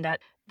lot. In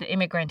that the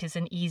immigrant is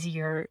an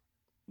easier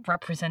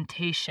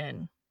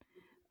representation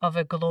of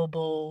a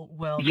global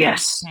world that we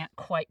Yes. can't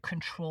quite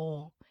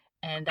control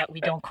and that we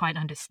don't quite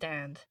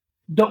understand.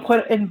 Don't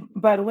quite, and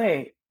by the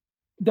way,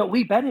 that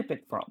we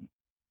benefit from,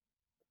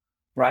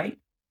 right?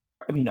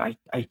 I mean, I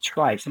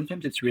try.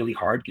 Sometimes it's really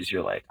hard because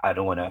you're like, I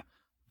don't want to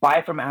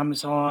buy from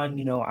Amazon,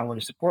 I want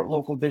to support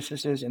local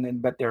businesses. And then,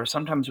 but there are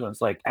sometimes when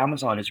it's like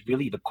Amazon is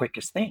really the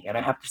quickest thing. And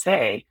I have to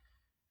say,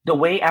 the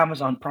way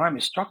Amazon Prime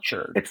is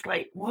structured, it's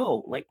like,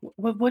 whoa, like,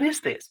 what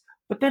is this?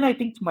 But then I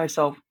think to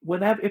myself,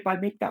 if I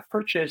make that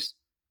purchase,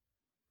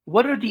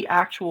 what are the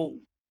actual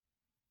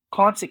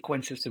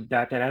consequences of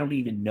that I don't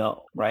even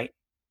know, right?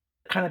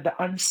 Kind of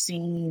the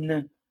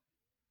unseen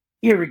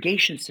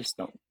irrigation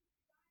system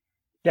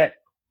that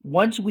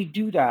once we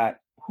do that,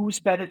 who's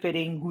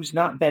benefiting, who's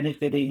not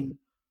benefiting,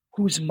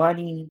 whose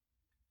money,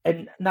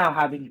 and now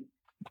having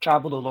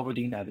traveled all over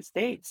the United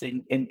States,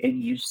 and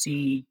you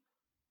see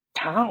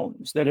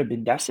towns that have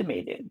been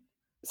decimated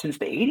since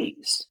the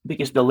 80s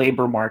because the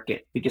labor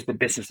market, because the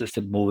businesses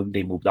have moved,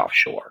 they moved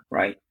offshore,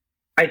 right?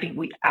 I think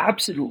we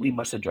absolutely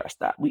must address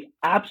that. We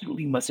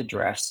absolutely must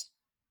address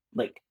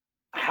like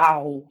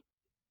how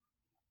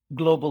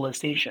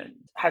globalization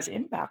has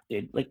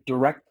impacted like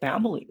direct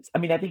families. I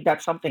mean, I think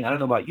that's something, I don't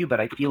know about you,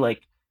 but I feel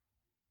like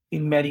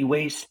in many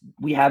ways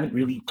we haven't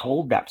really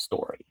told that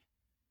story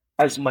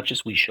as much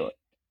as we should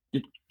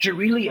to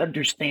really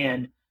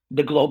understand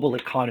the global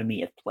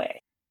economy at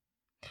play.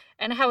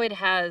 And how it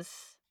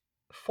has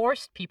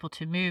forced people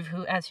to move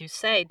who, as you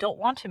say, don't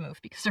want to move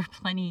because there are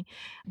plenty.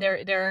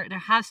 There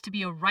has to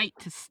be a right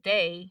to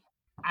stay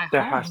at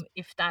There has home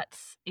if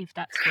that's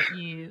what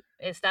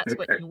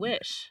you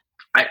wish.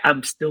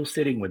 I'm still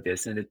sitting with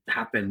this, and it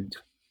happened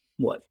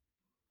what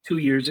 2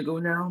 years ago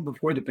now,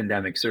 before the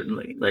pandemic,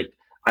 certainly. Like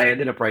I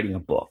ended up writing a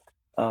book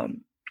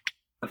um,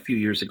 a few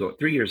years ago,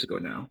 3 years ago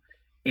now,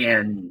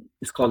 and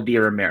it's called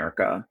Dear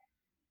America.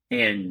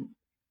 And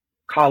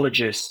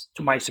colleges,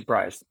 to my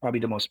surprise, probably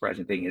the most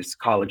surprising thing is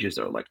colleges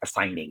are like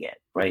assigning it,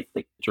 right?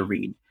 Like to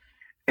read.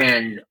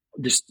 And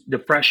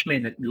the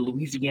freshmen at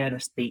Louisiana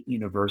State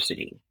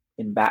University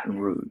in Baton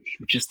Rouge,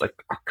 which is like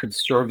a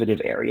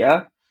conservative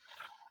area,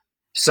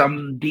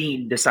 some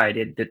dean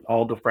decided that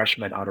all the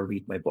freshmen ought to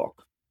read my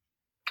book.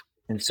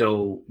 And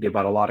so they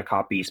bought a lot of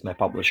copies. My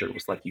publisher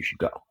was like, you should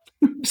go.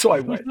 So I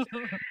went.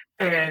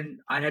 And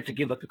I had to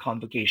give like a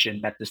convocation,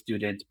 met the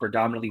students,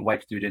 predominantly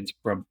white students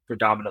from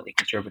predominantly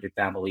conservative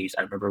families.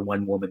 I remember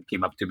one woman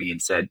came up to me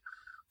and said,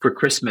 for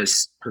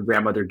Christmas, her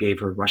grandmother gave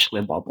her Rush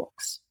Limbaugh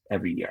books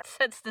every year.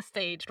 Sets the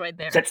stage right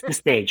there. Sets the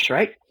stage,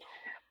 right?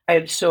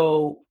 And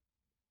so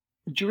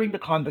during the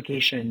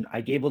convocation,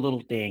 I gave a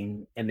little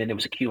thing, and then there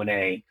was a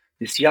Q&A.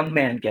 This young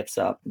man gets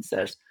up and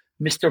says,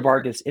 Mr.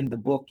 Vargas, in the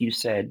book, you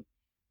said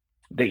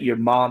that your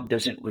mom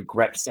doesn't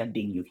regret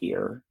sending you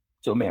here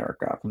to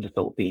America from the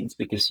Philippines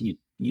because you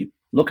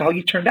look how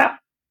you turned out.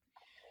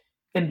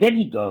 And then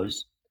he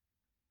goes,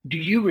 do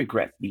you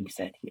regret being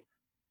sent here?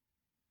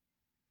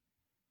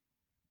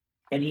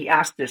 And he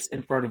asked this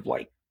in front of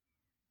like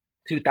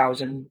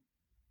 2,000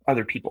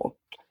 other people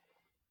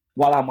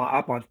while I'm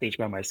up on stage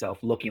by myself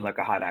looking like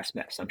a hot ass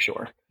mess, I'm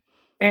sure.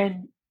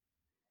 And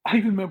I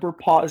remember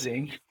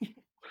pausing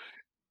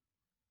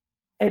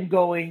and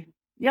going,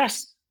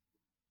 yes,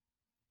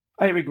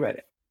 I regret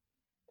it.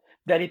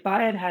 That if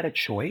I had had a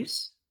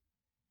choice,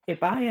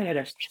 if I had had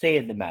a say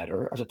in the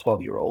matter as a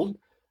 12-year-old,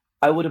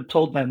 I would have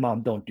told my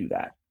mom, don't do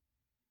that.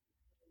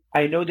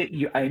 I know that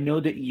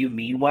you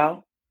mean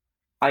well.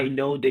 I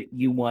know that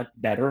you want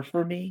better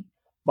for me,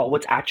 but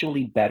what's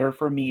actually better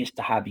for me is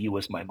to have you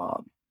as my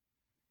mom.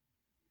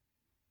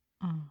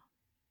 Mm.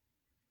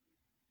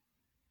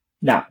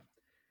 Now,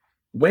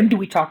 when do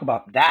we talk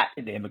about that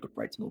in the immigrant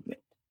rights movement?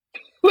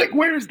 Like,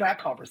 where is that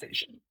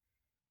conversation,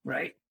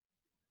 right?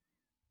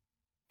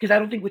 Because I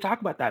don't think we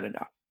talk about that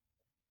enough.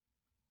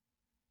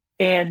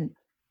 And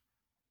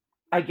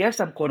I guess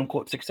I'm quote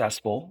unquote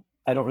successful.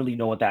 I don't really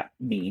know what that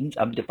means.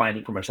 I'm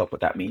defining for myself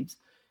what that means.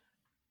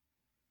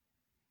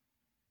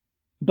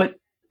 But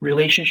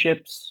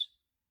relationships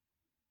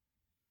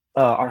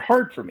are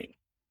hard for me.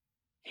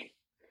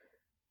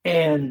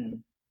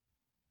 And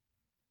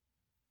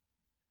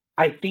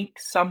I think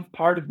some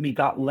part of me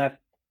got left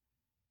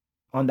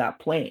on that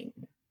plane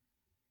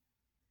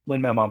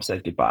when my mom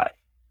said goodbye.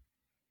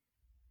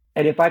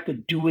 And if I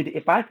could do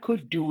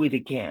it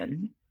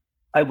again,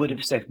 I would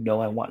have said, no,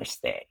 I want to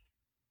stay.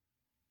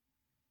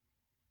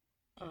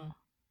 Mm.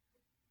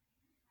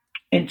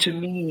 And to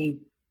me,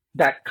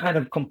 that kind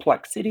of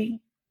complexity,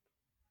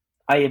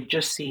 I have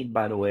just seen,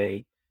 by the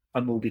way,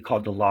 a movie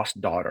called The Lost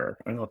Daughter.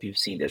 I don't know if you've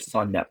seen this, it's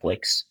on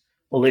Netflix.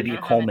 Olivia I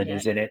haven't Colman yet.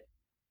 is in it.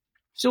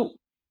 So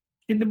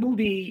in the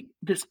movie,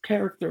 this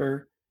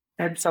character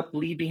ends up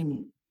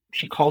leaving,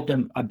 she called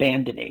them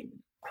abandoning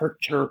her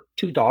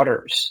two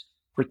daughters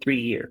for 3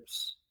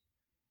 years.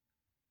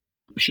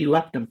 She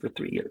left them for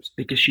 3 years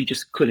because she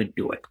just couldn't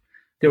do it.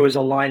 There was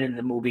a line in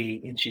the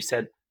movie, and she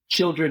said,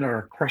 children are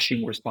a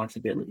crushing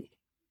responsibility.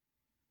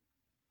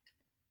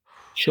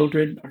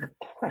 Children are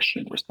a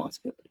crushing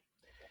responsibility.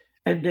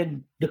 And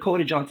then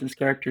Dakota Johnson's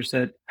character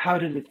said, how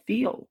did it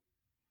feel?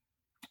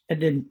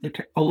 And then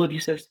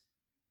Olivia says,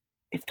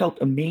 it felt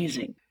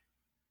amazing.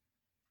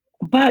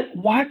 But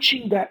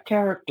watching that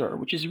character,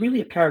 which is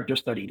really a character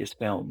study, this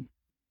film,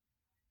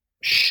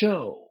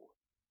 show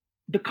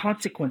the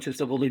consequences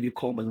of Olivia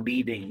Colman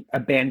leaving,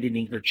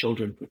 abandoning her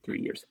children for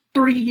 3 years.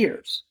 3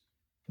 years.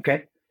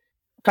 Okay.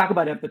 Talk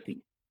about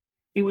empathy.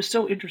 It was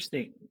so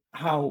interesting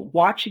how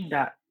watching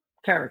that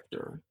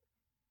character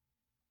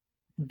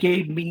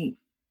gave me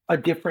a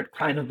different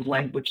kind of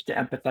language to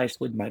empathize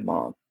with my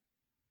mom,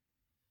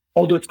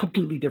 although it's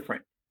completely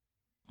different.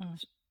 Mm.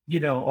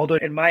 Although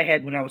in my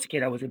head, when I was a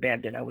kid, I was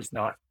abandoned. I was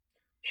not.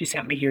 She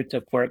sent me here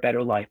for a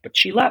better life, but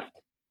she left.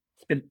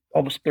 It's been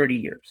almost 30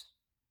 years.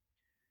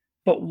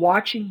 But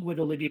watching what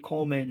Olivia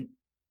Colman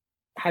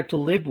had to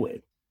live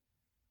with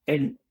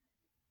and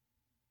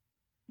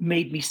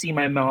made me see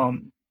my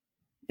mom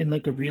in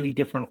like a really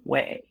different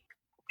way.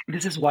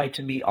 This is why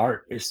to me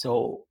art is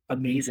so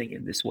amazing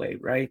in this way,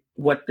 right?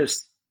 What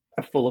does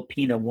a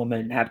Filipina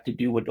woman have to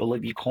do with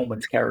Olivia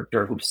Colman's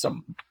character, who's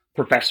some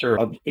professor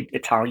of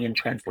Italian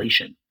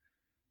translation,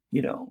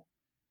 you know?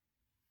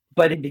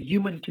 But in the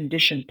human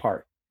condition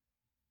part,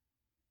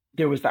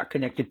 there was that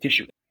connective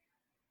tissue.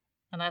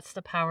 And that's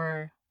the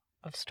power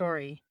of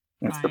story,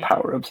 That's the right?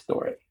 power of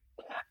story.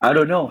 I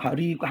don't know. How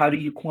do you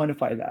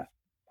quantify that?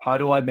 How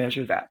do I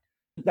measure that?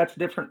 That's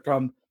different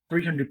from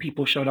 300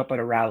 people showed up at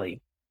a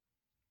rally,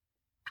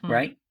 Mm.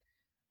 right?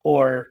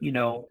 Or,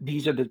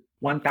 these are the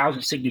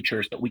 1,000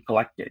 signatures that we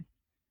collected.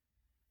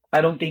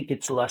 I don't think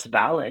it's less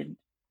valid,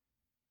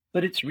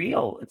 but it's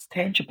real, it's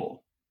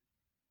tangible.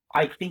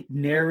 I think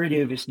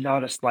narrative is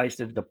not a slice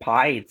of the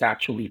pie, it's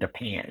actually the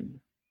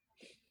pan.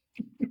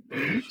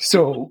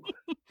 So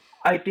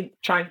I think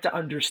trying to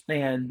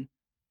understand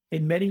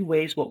in many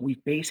ways what we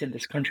face in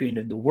this country and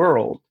in the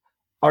world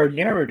are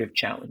narrative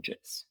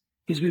challenges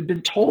because we've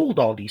been told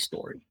all these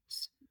stories,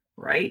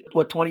 right?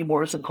 What Toni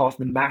Morrison calls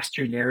the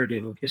master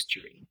narrative of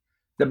history,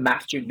 the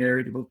master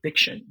narrative of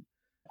fiction.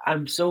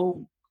 I'm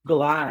so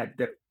glad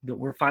that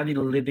we're finally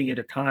living at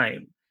a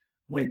time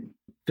when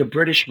the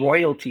British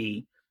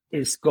royalty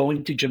is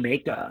going to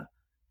Jamaica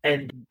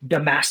and the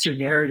master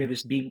narrative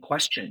is being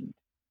questioned,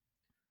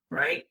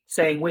 right?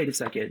 Saying, wait a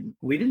second,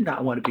 we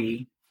don't want to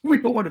be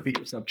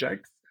your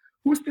subjects.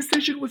 Whose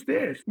decision was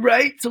this?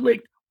 Right? So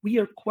like we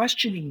are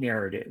questioning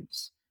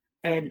narratives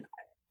and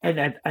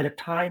at a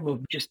time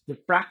of just the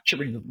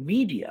fracturing of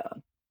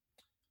media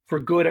for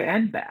good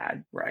and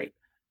bad, right?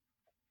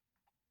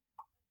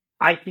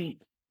 I think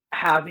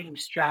having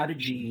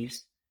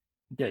strategies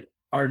that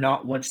are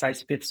not one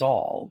size fits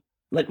all,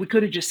 like we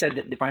could have just said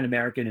that Define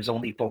American is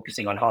only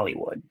focusing on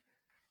Hollywood,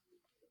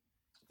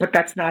 but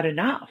that's not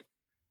enough.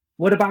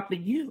 What about the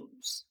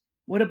news?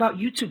 What about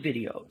YouTube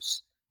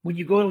videos? When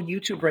you go on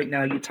YouTube right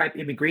now, you type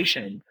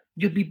immigration,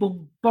 you'll be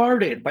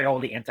bombarded by all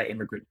the anti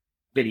immigrant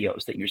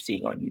videos that you're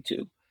seeing on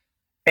YouTube.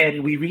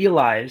 And we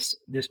realized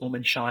this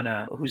woman,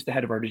 Shauna, who's the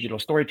head of our digital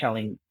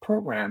storytelling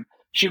program,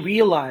 she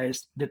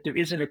realized that there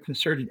isn't a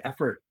concerted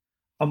effort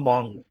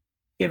among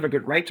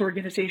immigrant rights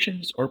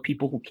organizations or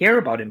people who care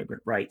about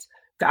immigrant rights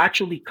to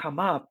actually come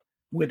up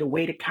with a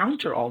way to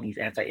counter all these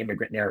anti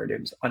immigrant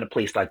narratives on a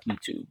place like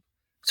YouTube.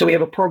 So we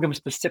have a program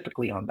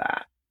specifically on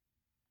that,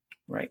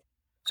 right?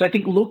 So I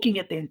think looking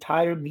at the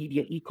entire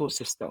media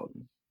ecosystem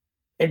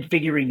and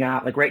figuring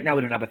out, like right now,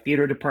 we don't have a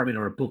theater department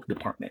or a book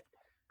department,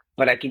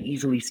 but I can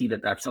easily see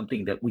that that's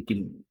something that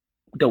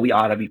we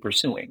ought to be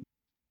pursuing.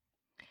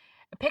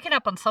 Picking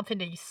up on something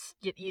that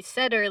you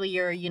said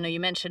earlier, you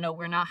mentioned, oh,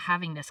 we're not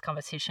having this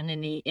conversation in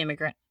the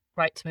immigrant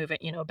rights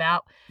movement,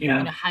 about,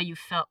 Yeah. how you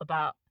felt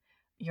about,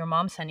 your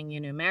mom sending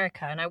you to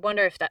America. And I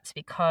wonder if that's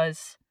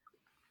because,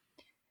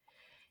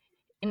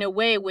 in a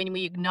way, when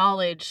we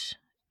acknowledge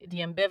the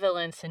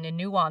ambivalence and the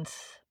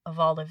nuance of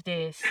all of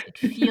this, it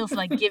feels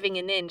like giving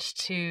an inch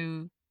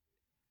to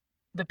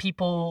the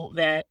people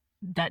that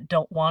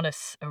don't want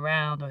us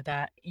around, or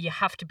that you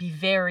have to be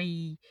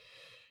very,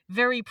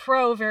 very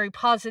pro, very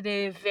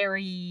positive,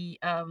 very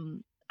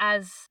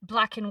as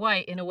black and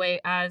white in a way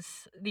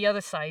as the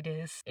other side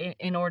is,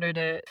 in order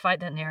to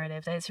fight that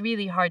narrative. That it's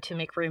really hard to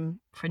make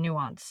room for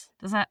nuance.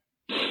 Does that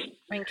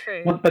ring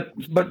true?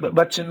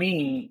 But to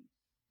me,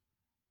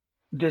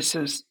 this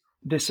is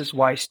this is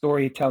why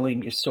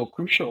storytelling is so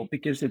crucial,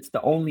 because it's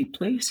the only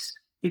place.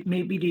 It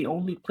may be the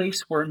only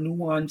place where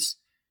nuance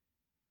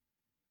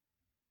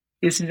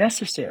is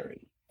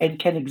necessary and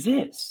can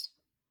exist,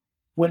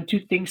 when two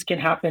things can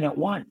happen at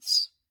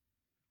once.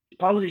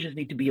 Politicians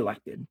need to be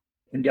elected,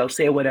 and they'll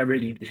say whatever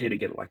they need to say to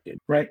get elected,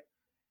 right?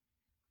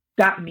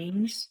 That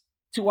means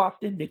too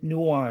often that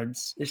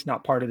nuance is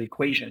not part of the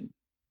equation.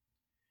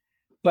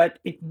 But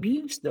it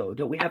means, though,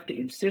 that we have to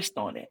insist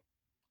on it.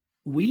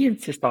 We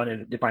insist on it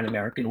at Define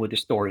American with the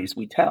stories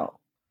we tell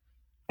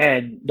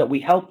and that we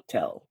help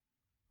tell,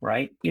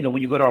 right?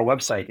 When you go to our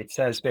website, it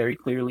says very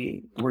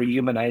clearly we're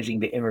humanizing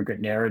the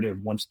immigrant narrative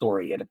one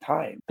story at a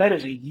time. That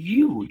is a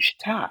huge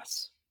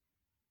task,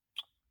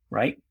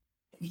 right?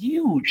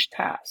 Huge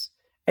task.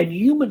 And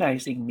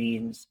humanizing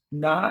means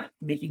not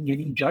making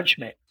any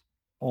judgment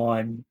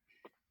on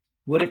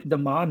what if the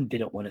mom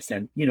didn't want to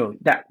send,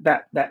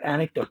 that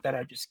anecdote that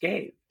I just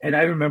gave. And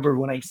I remember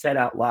when I said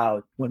out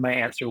loud, when my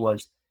answer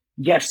was,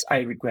 yes, I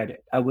regret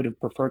it. I would have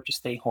preferred to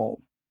stay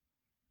home.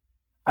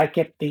 I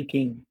kept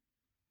thinking,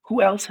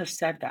 who else has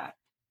said that?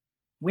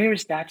 Where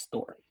is that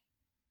story?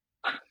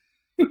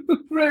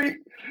 Right?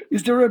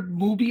 Is there a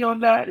movie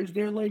on that? Is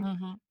there like,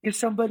 Mm-hmm. is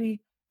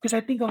somebody, because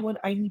I think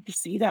I need to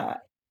see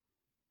that.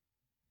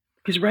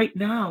 Because right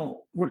now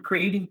we're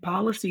creating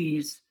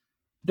policies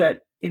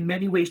that in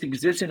many ways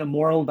exist in a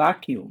moral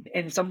vacuum.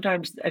 And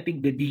sometimes I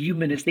think the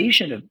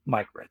dehumanization of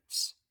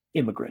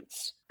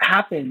immigrants,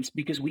 happens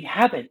because we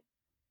haven't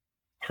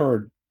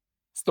heard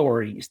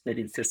stories that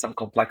insist on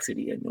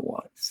complexity and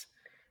nuance.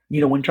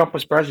 When Trump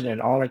was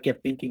president, all I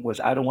kept thinking was,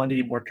 I don't want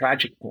any more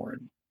tragic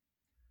porn.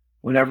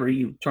 Whenever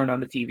you turn on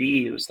the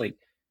TV, it was like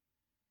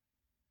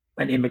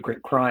an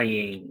immigrant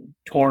crying,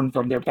 torn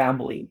from their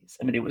families.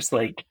 I mean, it was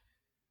like,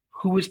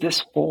 who is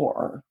this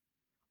for?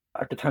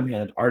 At the time, we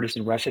had an artist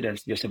in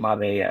residence,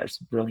 Yosemabe, as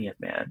brilliant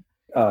man.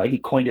 He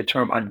coined the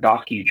term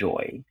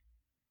undocujoy,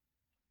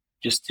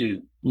 just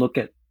to look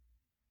at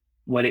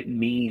what it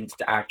means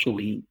to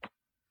actually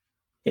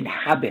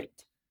inhabit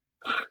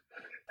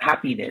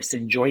happiness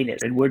and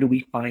joyness, and where do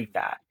we find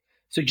that?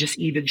 So just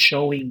even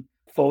showing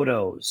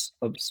photos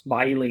of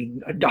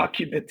smiling,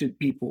 undocumented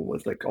people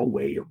was like a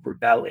way of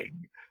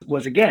rebelling.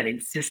 Was again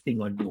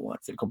insisting on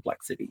nuance and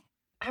complexity.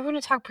 I want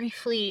to talk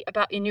briefly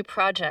about your new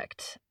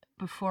project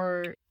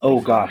before Oh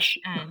we gosh.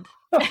 end.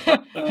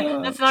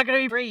 No, That's not going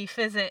to be brief,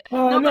 is it?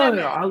 no, No, but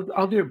no.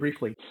 I'll do it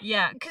briefly.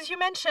 yeah, because you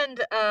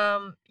mentioned,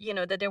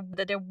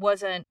 that there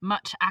wasn't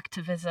much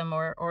activism,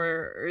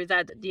 or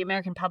that the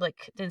American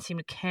public didn't seem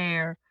to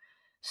care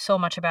so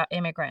much about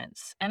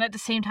immigrants, and at the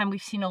same time,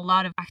 we've seen a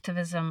lot of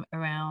activism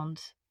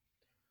around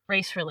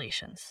race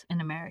relations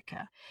in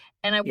America,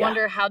 and I Yeah.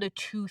 wonder how the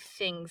two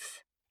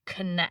things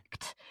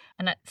connect,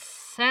 and that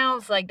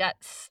sounds like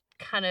that's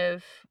kind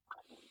of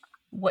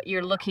what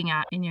you're looking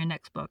at in your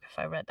next book, if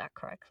I read that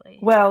correctly.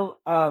 Well,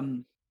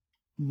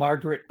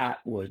 Margaret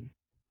Atwood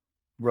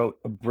wrote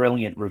a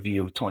brilliant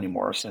review of Toni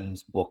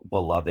Morrison's book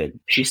Beloved.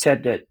 She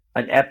said that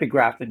an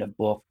epigraph in a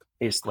book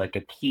is like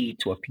a key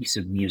to a piece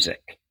of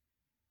music,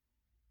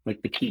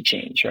 like the key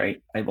change,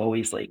 right? I've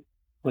always like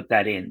put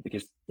that in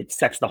because it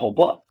sets the whole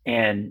book.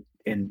 And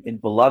in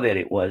Beloved,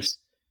 it was,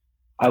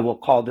 I will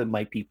call them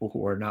my people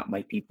who are not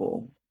my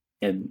people,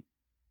 and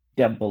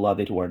them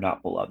beloved who are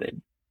not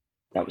beloved.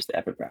 That was the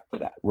epigraph for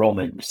that.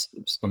 Romans,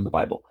 it's from the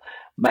Bible.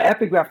 My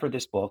epigraph for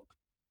this book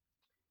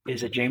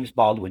is a James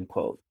Baldwin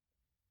quote.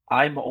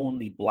 I'm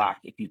only black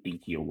if you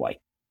think you're white.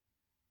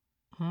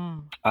 Hmm.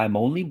 I'm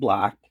only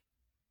black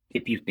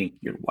if you think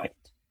you're white.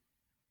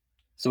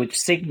 So it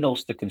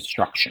signals the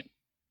construction,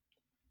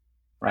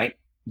 right?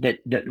 That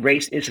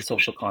race is a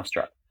social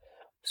construct.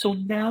 So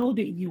now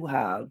that you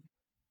have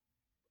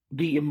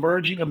the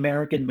emerging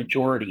American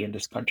majority in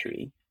this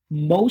country,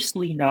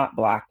 mostly not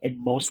black and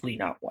mostly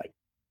not white.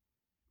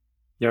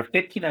 There are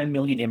 59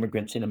 million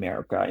immigrants in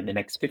America. In the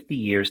next 50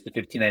 years, the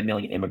 59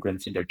 million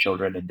immigrants and their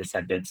children and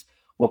descendants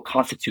will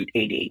constitute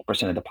 88%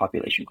 of the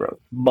population growth,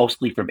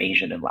 mostly from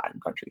Asian and Latin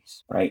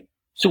countries, right?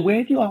 So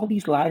where do all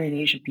these Latin and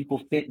Asian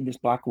people fit in this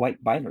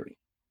black-white binary?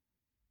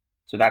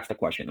 So that's the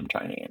question I'm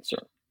trying to answer.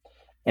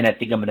 And I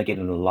think I'm going to get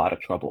in a lot of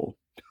trouble.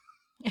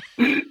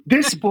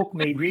 This book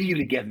may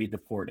really get me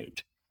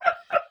deported.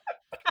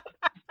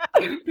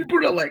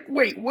 People are like,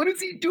 wait, what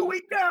is he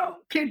doing now?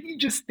 Can he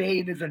just stay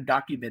in his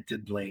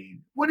undocumented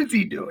lane? What is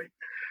he doing?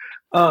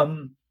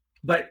 Um,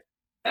 but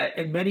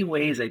in many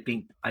ways, I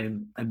think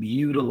I'm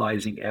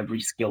utilizing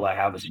every skill I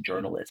have as a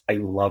journalist. I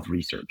love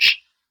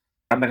research.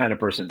 I'm the kind of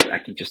person that I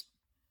can just,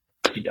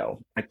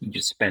 I can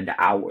just spend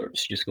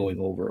hours just going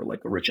over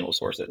like original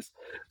sources.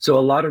 So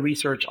a lot of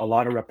research, a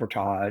lot of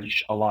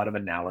reportage, a lot of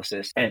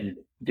analysis. And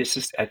this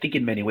is, I think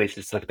in many ways,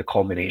 it's like the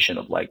culmination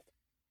of like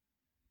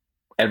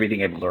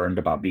everything I've learned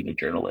about being a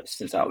journalist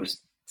since I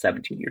was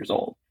 17 years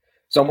old.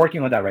 So I'm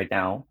working on that right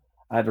now.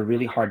 I have a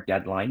really hard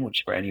deadline,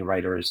 which for any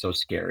writer is so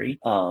scary.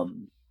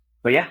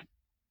 But yeah,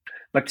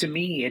 but to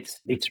me, it's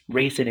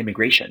race and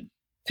immigration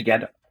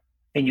together,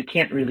 and you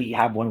can't really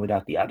have one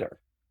without the other.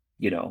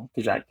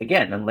 Because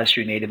again, unless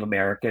you're Native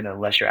American,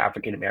 unless you're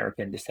African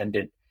American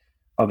descendant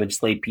of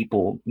enslaved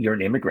people, you're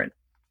an immigrant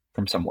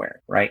from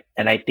somewhere, right?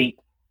 And I think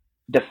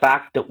the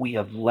fact that we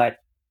have let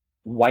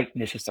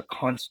whiteness as a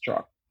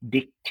construct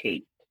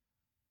dictate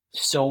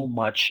so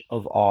much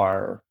of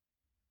our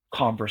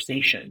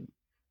conversation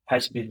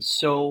has been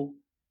so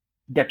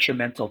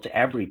detrimental to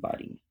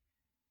everybody,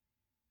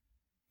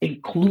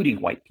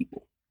 including white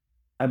people.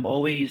 I'm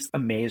always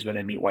amazed when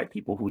I meet white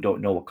people who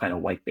don't know what kind of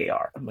white they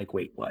are. I'm like,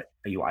 wait, what?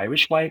 Are you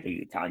Irish white? Are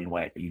you Italian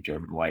white? Are you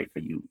German white?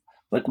 Are you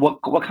like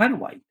what kind of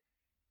white?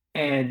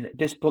 And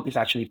this book is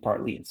actually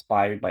partly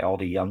inspired by all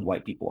the young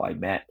white people I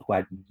met who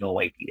had no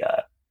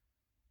idea,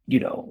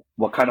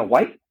 what kind of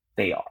white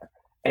they are.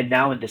 And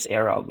now in this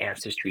era of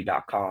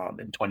ancestry.com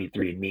and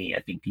 23andMe,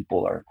 I think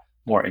people are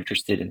more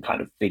interested in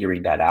kind of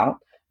figuring that out.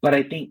 But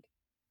I think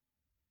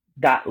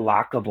that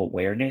lack of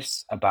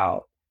awareness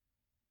about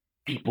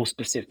people's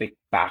specific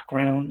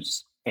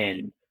backgrounds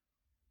and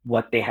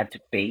what they had to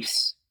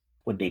face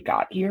when they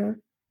got here,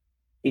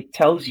 it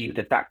tells you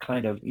that that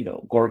kind of,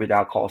 Gore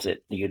Vidal calls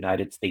it the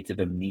United States of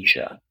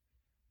amnesia,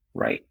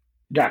 right?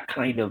 That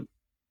kind of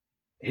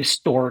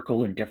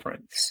historical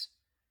indifference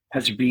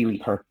has really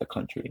hurt the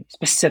country,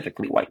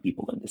 specifically white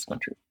people in this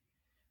country.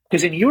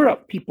 Because in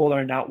Europe, people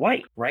are not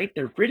white, right?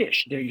 They're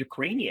British, they're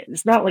Ukrainian.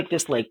 It's not like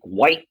this like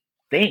white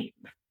thing.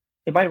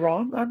 Am I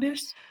wrong on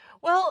this?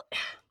 Well,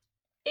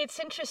 it's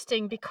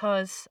interesting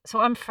because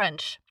I'm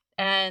French,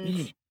 and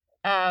Mm.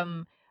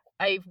 um,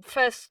 I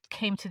first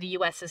came to the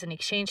US as an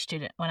exchange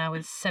student when I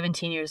was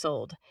 17 years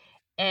old,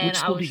 and Which I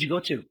school did was you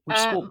go to? Which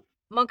school?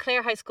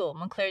 Montclair High School,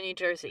 Montclair, New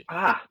Jersey.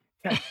 Ah,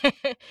 yeah.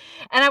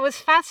 And I was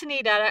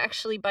fascinated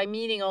actually by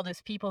meeting all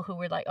those people who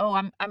were like, "Oh,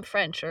 I'm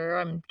French or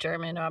I'm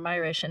German or I'm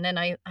Irish," and then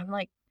I'm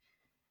like,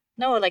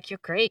 "No, like your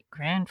great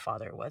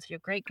grandfather was, your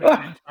great great Ah,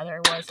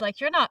 grandfather was. Like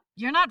you're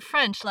not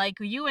French. Like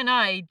you and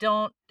I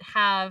don't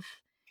have."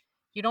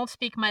 You don't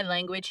speak my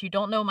language, you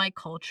don't know my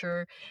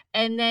culture.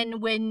 And then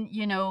when,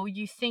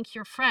 you think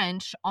you're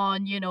French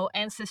on,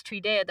 Ancestry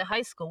Day at the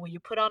high school, where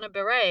you put on a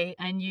beret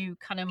and you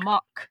kind of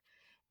mock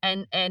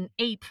and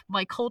ape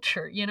my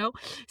culture.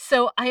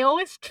 So I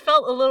always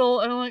felt a little,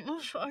 I'm like, "Oh,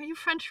 are you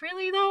French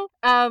really though?"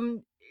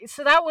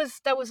 So that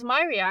was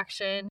my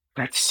reaction.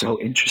 that's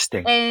so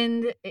interesting.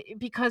 And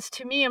because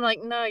to me, I'm like,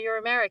 no, you're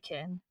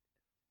American.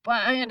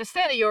 But I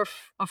understand that you're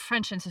of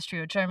French ancestry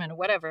or German or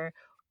whatever,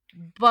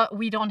 but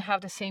we don't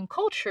have the same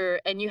culture,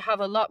 and you have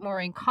a lot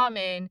more in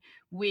common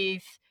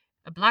with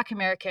a Black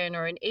American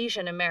or an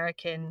Asian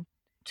American,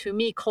 to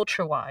me,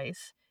 culture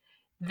wise,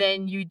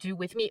 than you do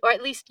with me, or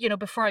at least,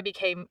 before I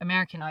became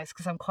Americanized,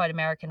 because I'm quite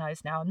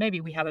Americanized now, and maybe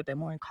we have a bit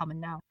more in common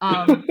now.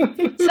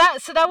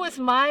 So that was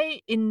my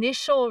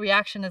initial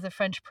reaction as a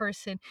French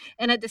person.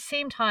 And at the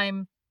same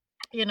time,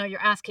 you're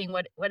asking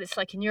what it's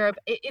like in Europe.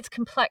 It's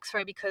complex,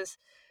 right? Because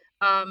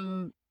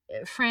um,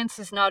 France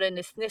is not an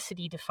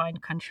ethnicity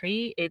defined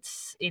country.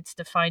 It's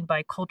defined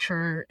by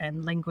culture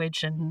and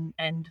language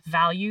and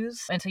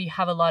values. And so you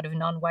have a lot of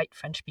non-white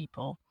French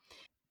people.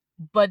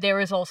 But there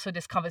is also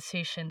this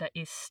conversation that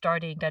is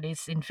starting that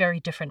is in very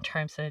different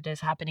terms than it is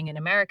happening in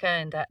America,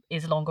 and that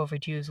is long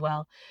overdue as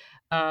well.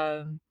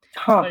 Um,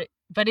 Huh.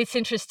 but it's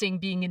interesting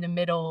being in the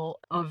middle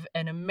of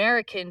an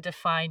American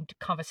defined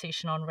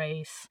conversation on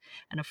race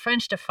and a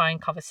French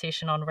defined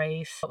conversation on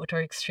race, which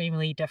are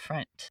extremely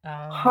different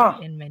Huh.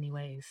 in many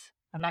ways.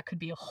 And that could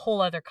be a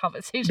whole other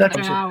conversation That's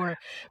for an hour.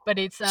 But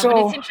it's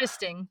so.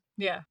 interesting.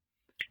 Yeah.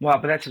 Well,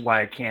 but that's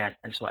why I can't.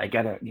 That's why I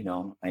gotta,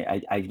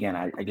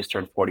 I just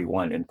turned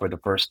 41, and for the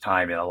first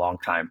time in a long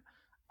time,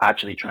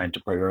 actually trying to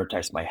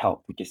prioritize my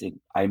health because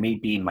I may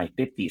be in my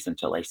 50s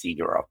until I see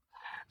Europe.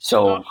 Oh,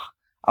 So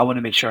I want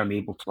to make sure I'm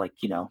able to, like,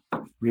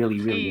 really,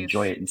 really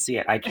enjoy please. it and see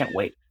it. I can't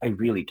wait. I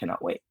really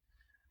cannot wait.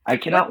 I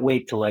What cannot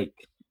wait to, like,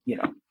 you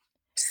know,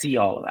 see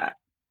all of that.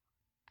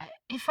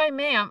 if I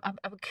may, I'm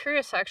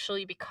curious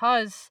actually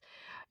because,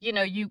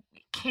 you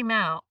came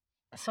out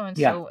so and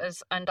Yeah. so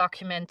as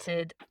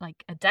undocumented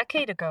like a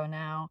decade ago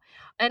now,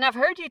 and I've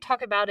heard you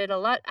talk about it a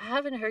lot. I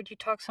haven't heard you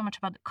talk so much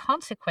about the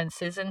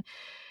consequences, and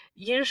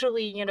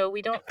usually,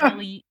 we don't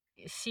really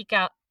seek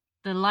out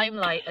the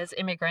limelight as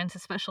immigrants,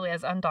 especially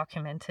as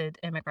undocumented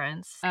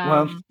immigrants.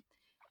 Well,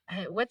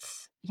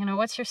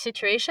 What's your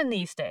situation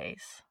these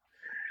days?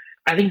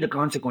 I think the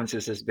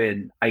consequences has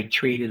been I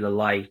traded a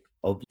life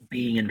of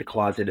being in the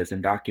closet as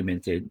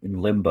undocumented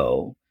in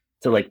limbo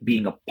to like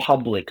being a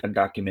public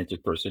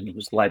undocumented person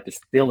whose life is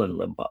still in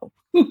limbo.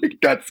 Like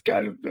that's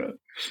kind of the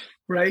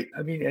right.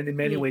 I mean, and in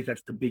many Mm. ways,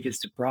 that's the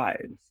biggest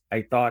surprise.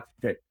 I thought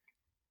that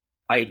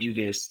I do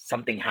this,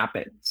 something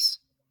happens.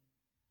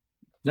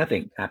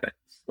 Nothing happens.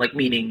 Like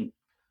meaning,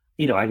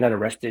 I got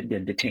arrested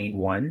and detained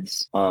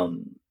once.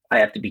 I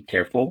have to be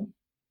careful.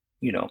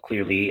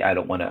 Clearly I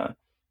don't want to,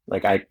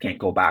 like, I can't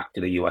go back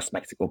to the US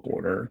Mexico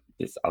border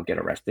because I'll get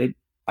arrested.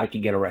 I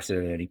can get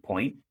arrested at any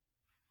point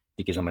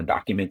because I'm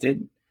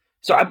undocumented.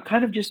 So I'm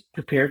kind of just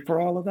prepared for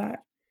all of that.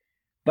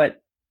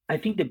 But I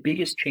think the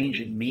biggest change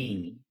in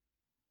me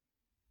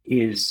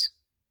is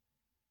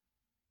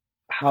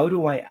how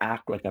do I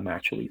act like I'm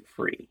actually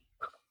free?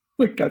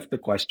 Like that's the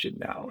question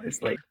now.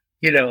 It's like,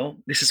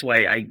 this is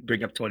why I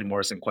bring up Toni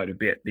Morrison quite a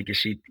bit because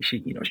she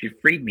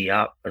freed me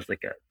up as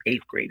like a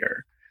eighth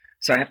grader.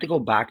 So I have to go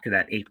back to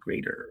that eighth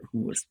grader who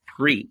was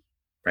free,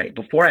 right?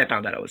 Before I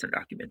found out I was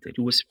undocumented,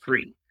 who was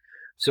free.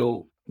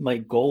 So my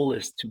goal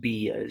is to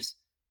be as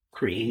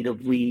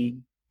creatively,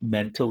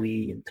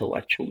 mentally,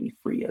 intellectually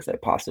free as I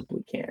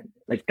possibly can.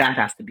 Like that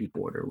has to be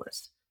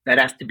borderless. That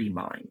has to be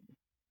mine.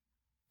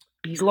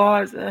 These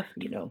laws,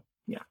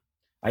 yeah,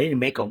 I didn't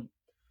make them.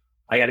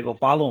 I got to go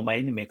follow them. I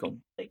didn't make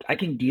them. Like I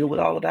can deal with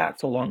all of that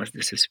so long as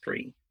this is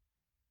free.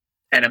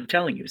 And I'm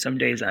telling you, some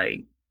days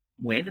I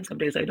win and some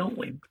days I don't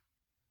win.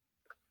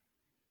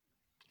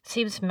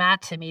 Seems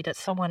mad to me that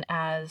someone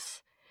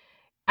as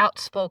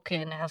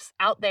outspoken, as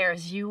out there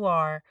as you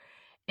are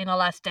in the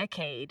last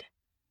decade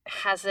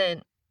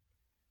hasn't,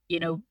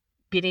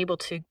 been able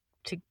to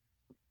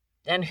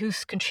and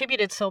who's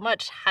contributed so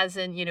much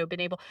hasn't, been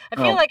able. I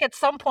feel Oh, like at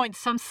some point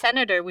some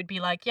senator would be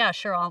like, yeah,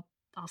 sure, I'll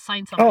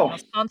sign something, oh I'll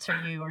sponsor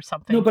you or no,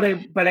 something.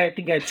 but I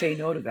think I'd say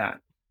no to that.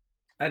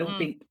 I don't Mm,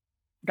 think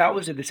that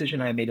was a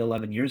decision I made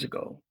 11 years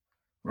ago,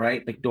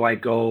 right? Like, do I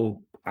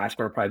go ask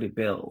for a private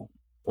bill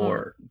mm,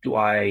 or do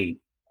I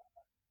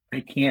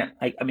can't,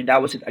 I mean,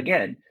 that was it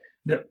again.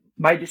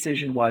 My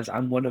decision was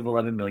I'm one of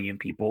 11 million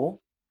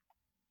people.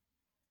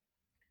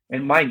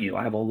 And mind you,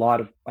 I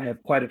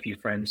have quite a few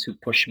friends who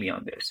push me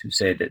on this, who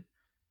say that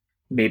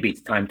maybe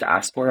it's time to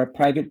ask for a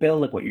private bill,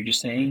 like what you're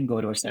just saying,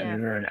 go to a yeah.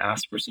 senator and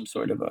ask for some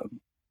sort of a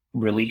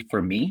relief for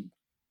me.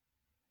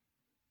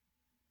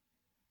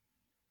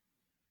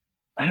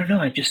 I don't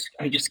know. I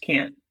just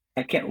can't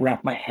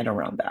wrap my head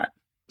around that,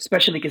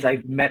 especially because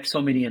I've met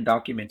so many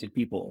undocumented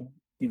people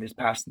in this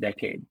past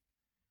decade.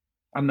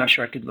 I'm not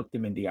sure I could look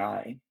them in the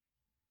eye,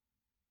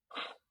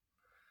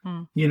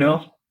 Mm. you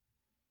know?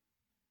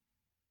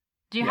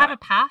 Do you have Yeah. a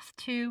path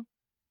to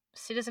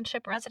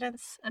citizenship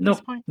residence at this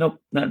Nope, point?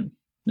 nope, none,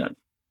 none.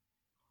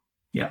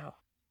 Yeah. Wow.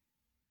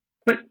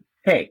 But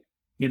hey,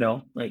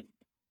 like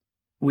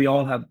we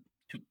all have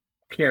to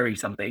carry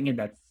something, and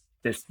that's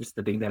this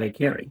the thing that I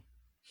carry.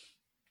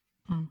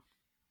 Mm.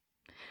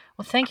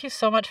 Well, thank you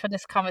so much for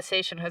this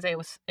conversation, Jose.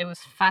 It was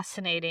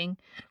fascinating.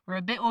 We're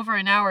a bit over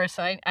an hour,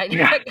 so I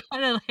Yeah.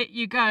 gotta let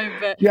you go.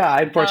 But Yeah,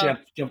 unfortunately I um,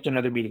 have to jump to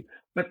another meeting.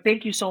 But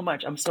thank you so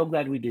much. I'm so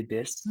glad we did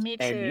this. me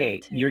And too, me hey,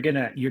 too. you're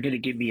gonna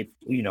give me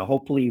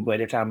hopefully by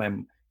the time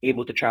I'm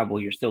able to travel,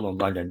 you're still in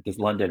London because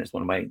London is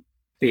one of my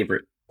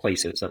favorite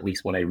places, at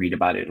least when I read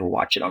about it or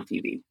watch it on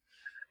TV.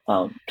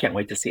 Can't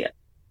wait to see it.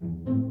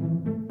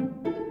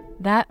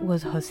 That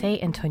was Jose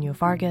Antonio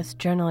Vargas,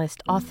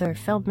 journalist, author,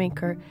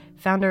 filmmaker,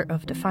 founder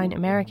of Define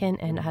American,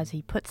 and as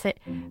he puts it,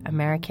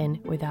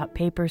 American without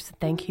papers.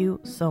 Thank you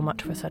so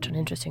much for such an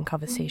interesting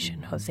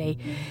conversation, Jose.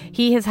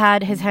 He has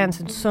had his hands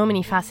in so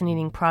many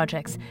fascinating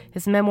projects.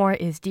 His memoir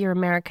is Dear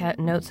America,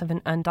 Notes of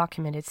an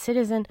Undocumented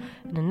Citizen,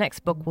 and the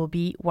next book will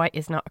be White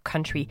is Not a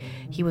Country.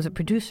 He was a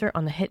producer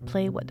on the hit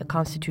play What the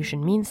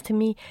Constitution Means to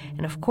Me,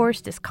 and of course,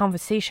 this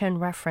conversation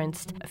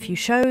referenced a few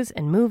shows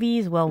and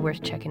movies well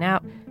worth checking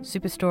out.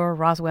 Superstore,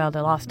 Roswell,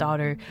 The Lost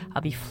Daughter.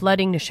 I'll be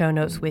flooding the show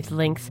notes with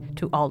links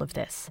to all of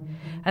this.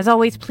 As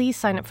always, please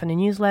sign up for the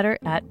newsletter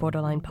at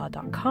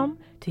borderlinepod.com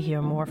to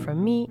hear more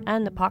from me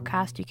and the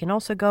podcast. You can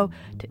also go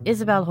to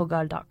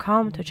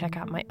isabelhogal.com to check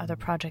out my other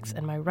projects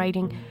and my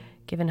writing.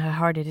 Given how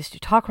hard it is to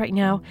talk right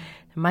now,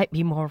 there might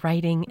be more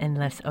writing and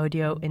less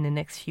audio in the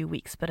next few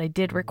weeks. But I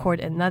did record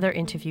another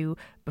interview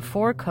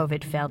before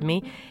COVID failed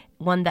me,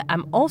 one that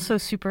I'm also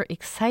super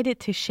excited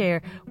to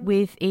share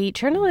with a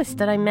journalist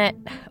that I met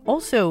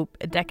also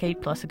a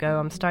decade plus ago.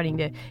 I'm starting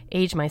to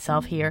age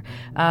myself here.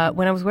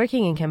 When I was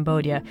working in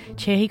Cambodia,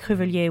 Thierry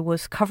Cruvelier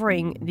was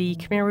covering the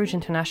Khmer Rouge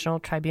International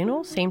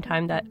Tribunal, same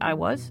time that I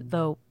was,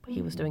 though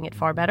he was doing it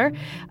far better.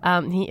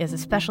 He is a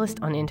specialist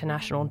on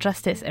international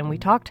justice, and we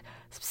talked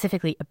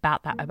specifically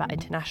about that, about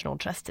international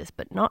justice,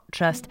 but not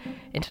just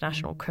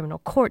international criminal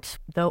courts,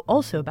 though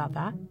also about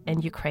that,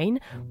 and Ukraine.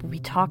 But we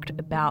talked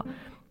about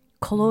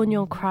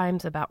colonial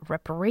crimes, about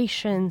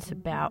reparations,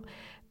 about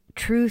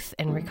truth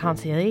and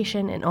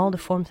reconciliation, and all the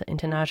forms that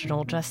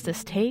international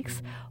justice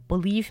takes.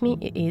 Believe me,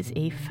 it is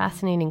a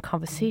fascinating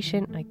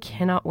conversation. I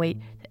cannot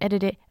wait to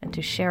edit it and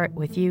to share it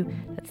with you.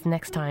 That's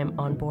next time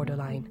on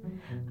Borderline.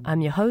 I'm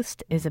your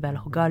host, Isabelle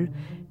Hogal.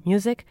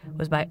 Music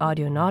was by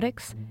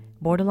Audionautics.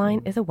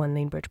 Borderline is a One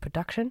Lane Bridge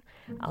production.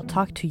 I'll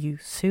talk to you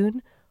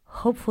soon,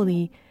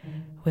 hopefully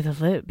with a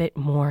little bit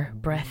more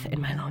breath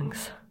in my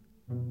lungs.